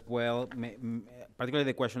addressed well, particularly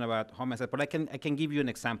the question about homicide. But I can give you an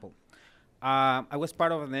example. I was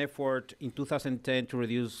part of an effort in 2010 to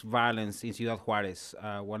reduce violence in Ciudad Juarez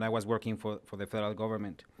when I was working for the federal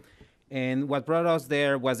government. And what brought us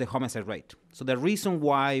there was the homicide rate. So the reason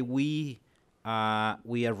why we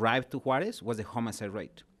arrived to Juarez was the homicide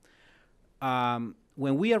rate.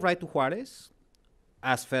 When we arrived to Juarez,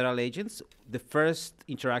 as federal agents, the first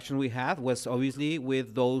interaction we had was obviously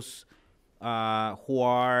with those who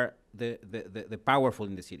are the powerful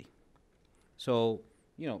in the city. So,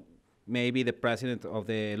 maybe the president of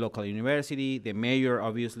the local university, the mayor,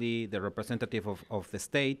 obviously, the representative of the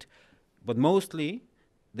state, but mostly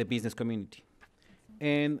the business community.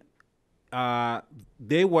 And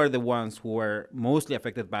they were the ones who were mostly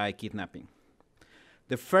affected by kidnapping.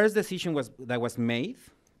 The first decision that was made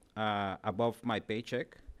above my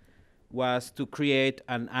paycheck was to create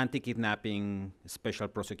an anti-kidnapping special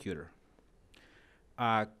prosecutor.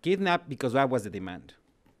 Kidnap because that was the demand.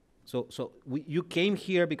 So you came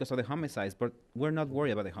here because of the homicides, but we're not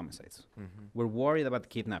worried about the homicides. We're worried about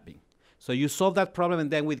kidnapping. So you solve that problem,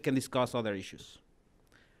 and then we can discuss other issues.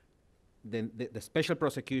 the special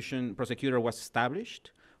prosecutor was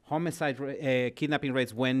established. Kidnapping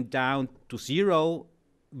rates went down to zero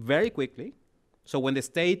very quickly. So when the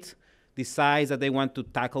state decides that they want to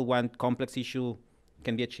tackle one complex issue,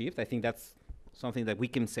 can be achieved. I think that's something that we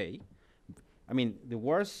can say. I mean, the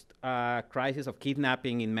worst crisis of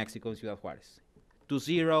kidnapping in Mexico is Ciudad Juarez. To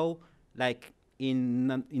zero, like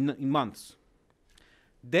in months.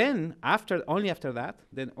 Then only after that,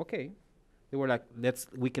 then okay, they were like,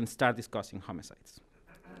 we can start discussing homicides.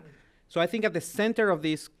 So I think at the center of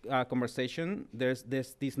this conversation, there's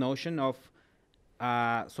this notion of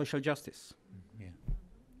social justice. Yeah.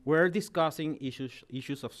 We're discussing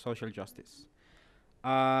issues of social justice.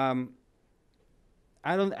 I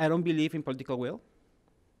don't believe in political will.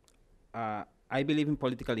 I believe in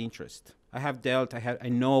political interest. I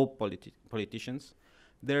know politicians.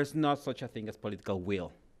 There's not such a thing as political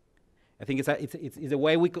will. I think it's a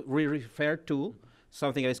way we refer to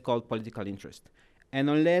something that is called political interest. And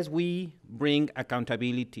unless we bring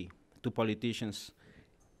accountability to politicians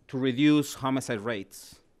to reduce homicide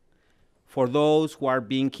rates for those who are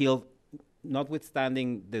being killed,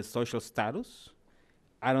 notwithstanding the social status,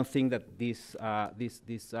 I don't think that this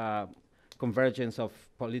convergence of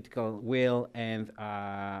political will and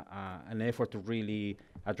an effort to really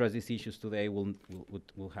address these issues today will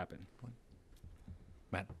happen.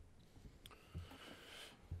 Matt.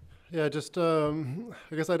 Yeah, just I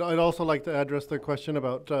guess I'd also like to address the question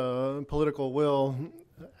about political will,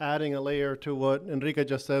 adding a layer to what Enrique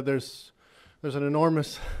just said. There's an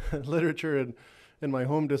enormous literature in my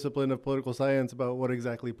home discipline of political science about what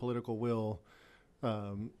exactly political will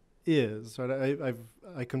is. Right?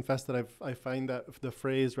 I confess that I find that the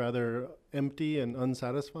phrase rather empty and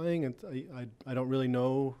unsatisfying. And I don't really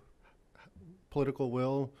know political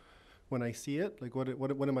will when I see it. Like what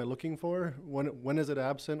am I looking for? When is it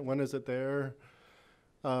absent? When is it there?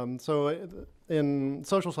 In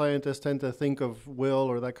social scientists tend to think of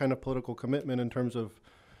will or that kind of political commitment in terms of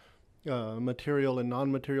material and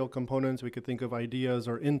non-material components. We could think of ideas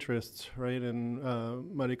or interests, right? And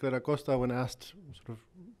Maria Clara Costa, when asked sort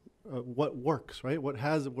of what works, right? What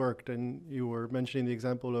has worked? And you were mentioning the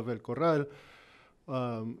example of El Corral.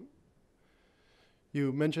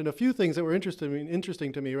 You mentioned a few things that were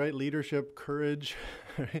interesting to me, right? Leadership, courage.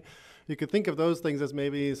 Right? You could think of those things as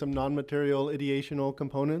maybe some non-material ideational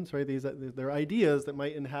components, right? They're ideas that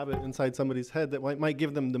might inhabit inside somebody's head that might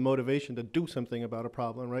give them the motivation to do something about a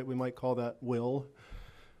problem, right? We might call that will.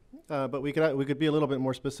 But we could be a little bit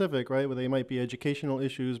more specific, right? Where they might be educational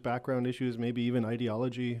issues, background issues, maybe even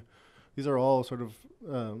ideology. These are all sort of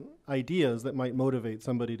ideas that might motivate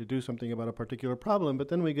somebody to do something about a particular problem. But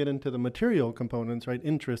then we get into the material components, right?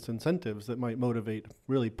 Interests, incentives that might motivate,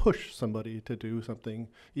 really push somebody to do something,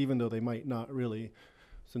 even though they might not really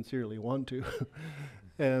sincerely want to.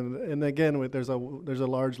 and again, there's a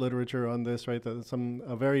large literature on this, right? That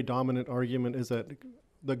a very dominant argument is that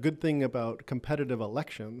the good thing about competitive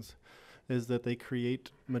elections is that they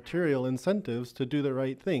create material incentives to do the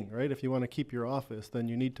right thing, right? If you want to keep your office, then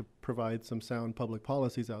you need to provide some sound public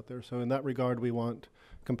policies out there. So in that regard, we want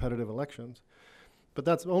competitive elections. But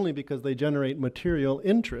that's only because they generate material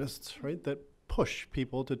interests, right, that push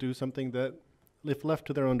people to do something that, if left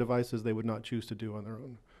to their own devices, they would not choose to do on their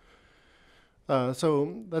own.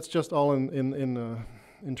 So that's just all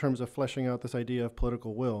in terms of fleshing out this idea of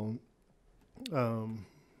political will.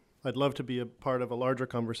 I'd love to be a part of a larger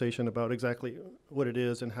conversation about exactly what it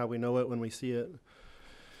is and how we know it when we see it.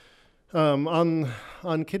 On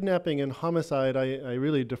kidnapping and homicide, I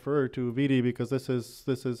really defer to Viri because this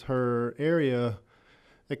is her area.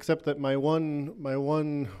 Except that my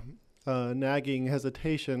one nagging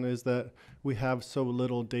hesitation is that we have so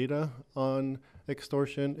little data on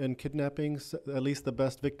extortion and kidnappings. At least the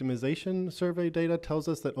best victimization survey data tells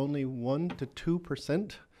us that only 1% to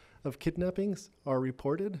 2% of kidnappings are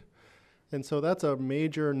reported. And so that's a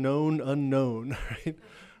major known unknown, right?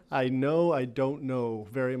 I don't know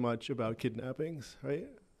very much about kidnappings, right?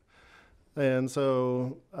 And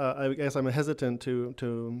so I guess I'm hesitant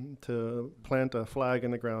to plant a flag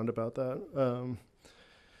in the ground about that.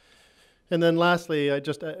 And then lastly, I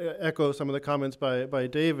just echo some of the comments by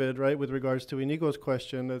David, right, with regards to Inigo's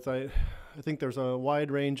question. As I think there's a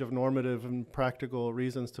wide range of normative and practical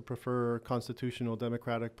reasons to prefer constitutional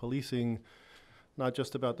democratic policing, not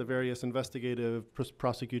just about the various investigative,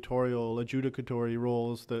 prosecutorial, adjudicatory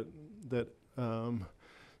roles that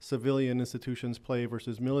civilian institutions play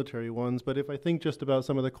versus military ones, but if I think just about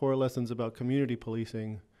some of the core lessons about community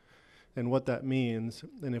policing and what that means,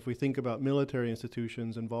 and if we think about military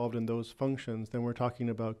institutions involved in those functions, then we're talking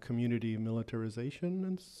about community militarization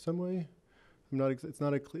in some way. it's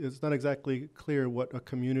not exactly clear what a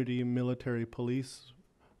community military police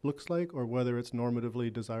looks like, or whether it's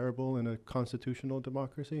normatively desirable in a constitutional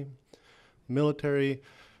democracy. Military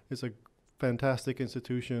is a fantastic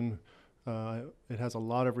institution. It has a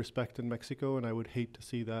lot of respect in Mexico, and I would hate to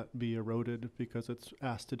see that be eroded because it's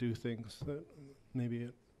asked to do things that maybe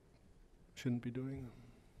it shouldn't be doing.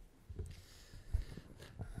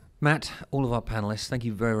 Matt, all of our panelists, thank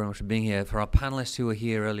you very, very much for being here. For our panelists who were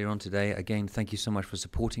here earlier on today, again, thank you so much for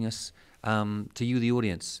supporting us. To you, the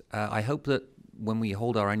audience, I hope that when we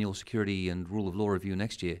hold our annual security and rule of law review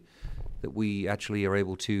next year, that we actually are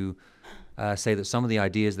able to say that some of the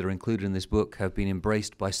ideas that are included in this book have been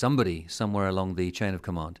embraced by somebody somewhere along the chain of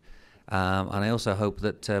command. And I also hope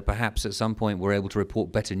that perhaps at some point we're able to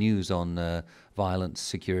report better news on violence,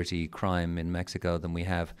 security, crime in Mexico than we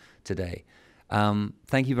have today.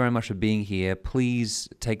 Thank you very much for being here. Please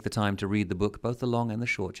take the time to read the book, both the long and the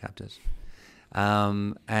short chapters.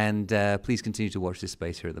 And please continue to watch this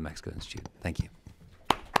space here at the Mexico Institute. Thank you.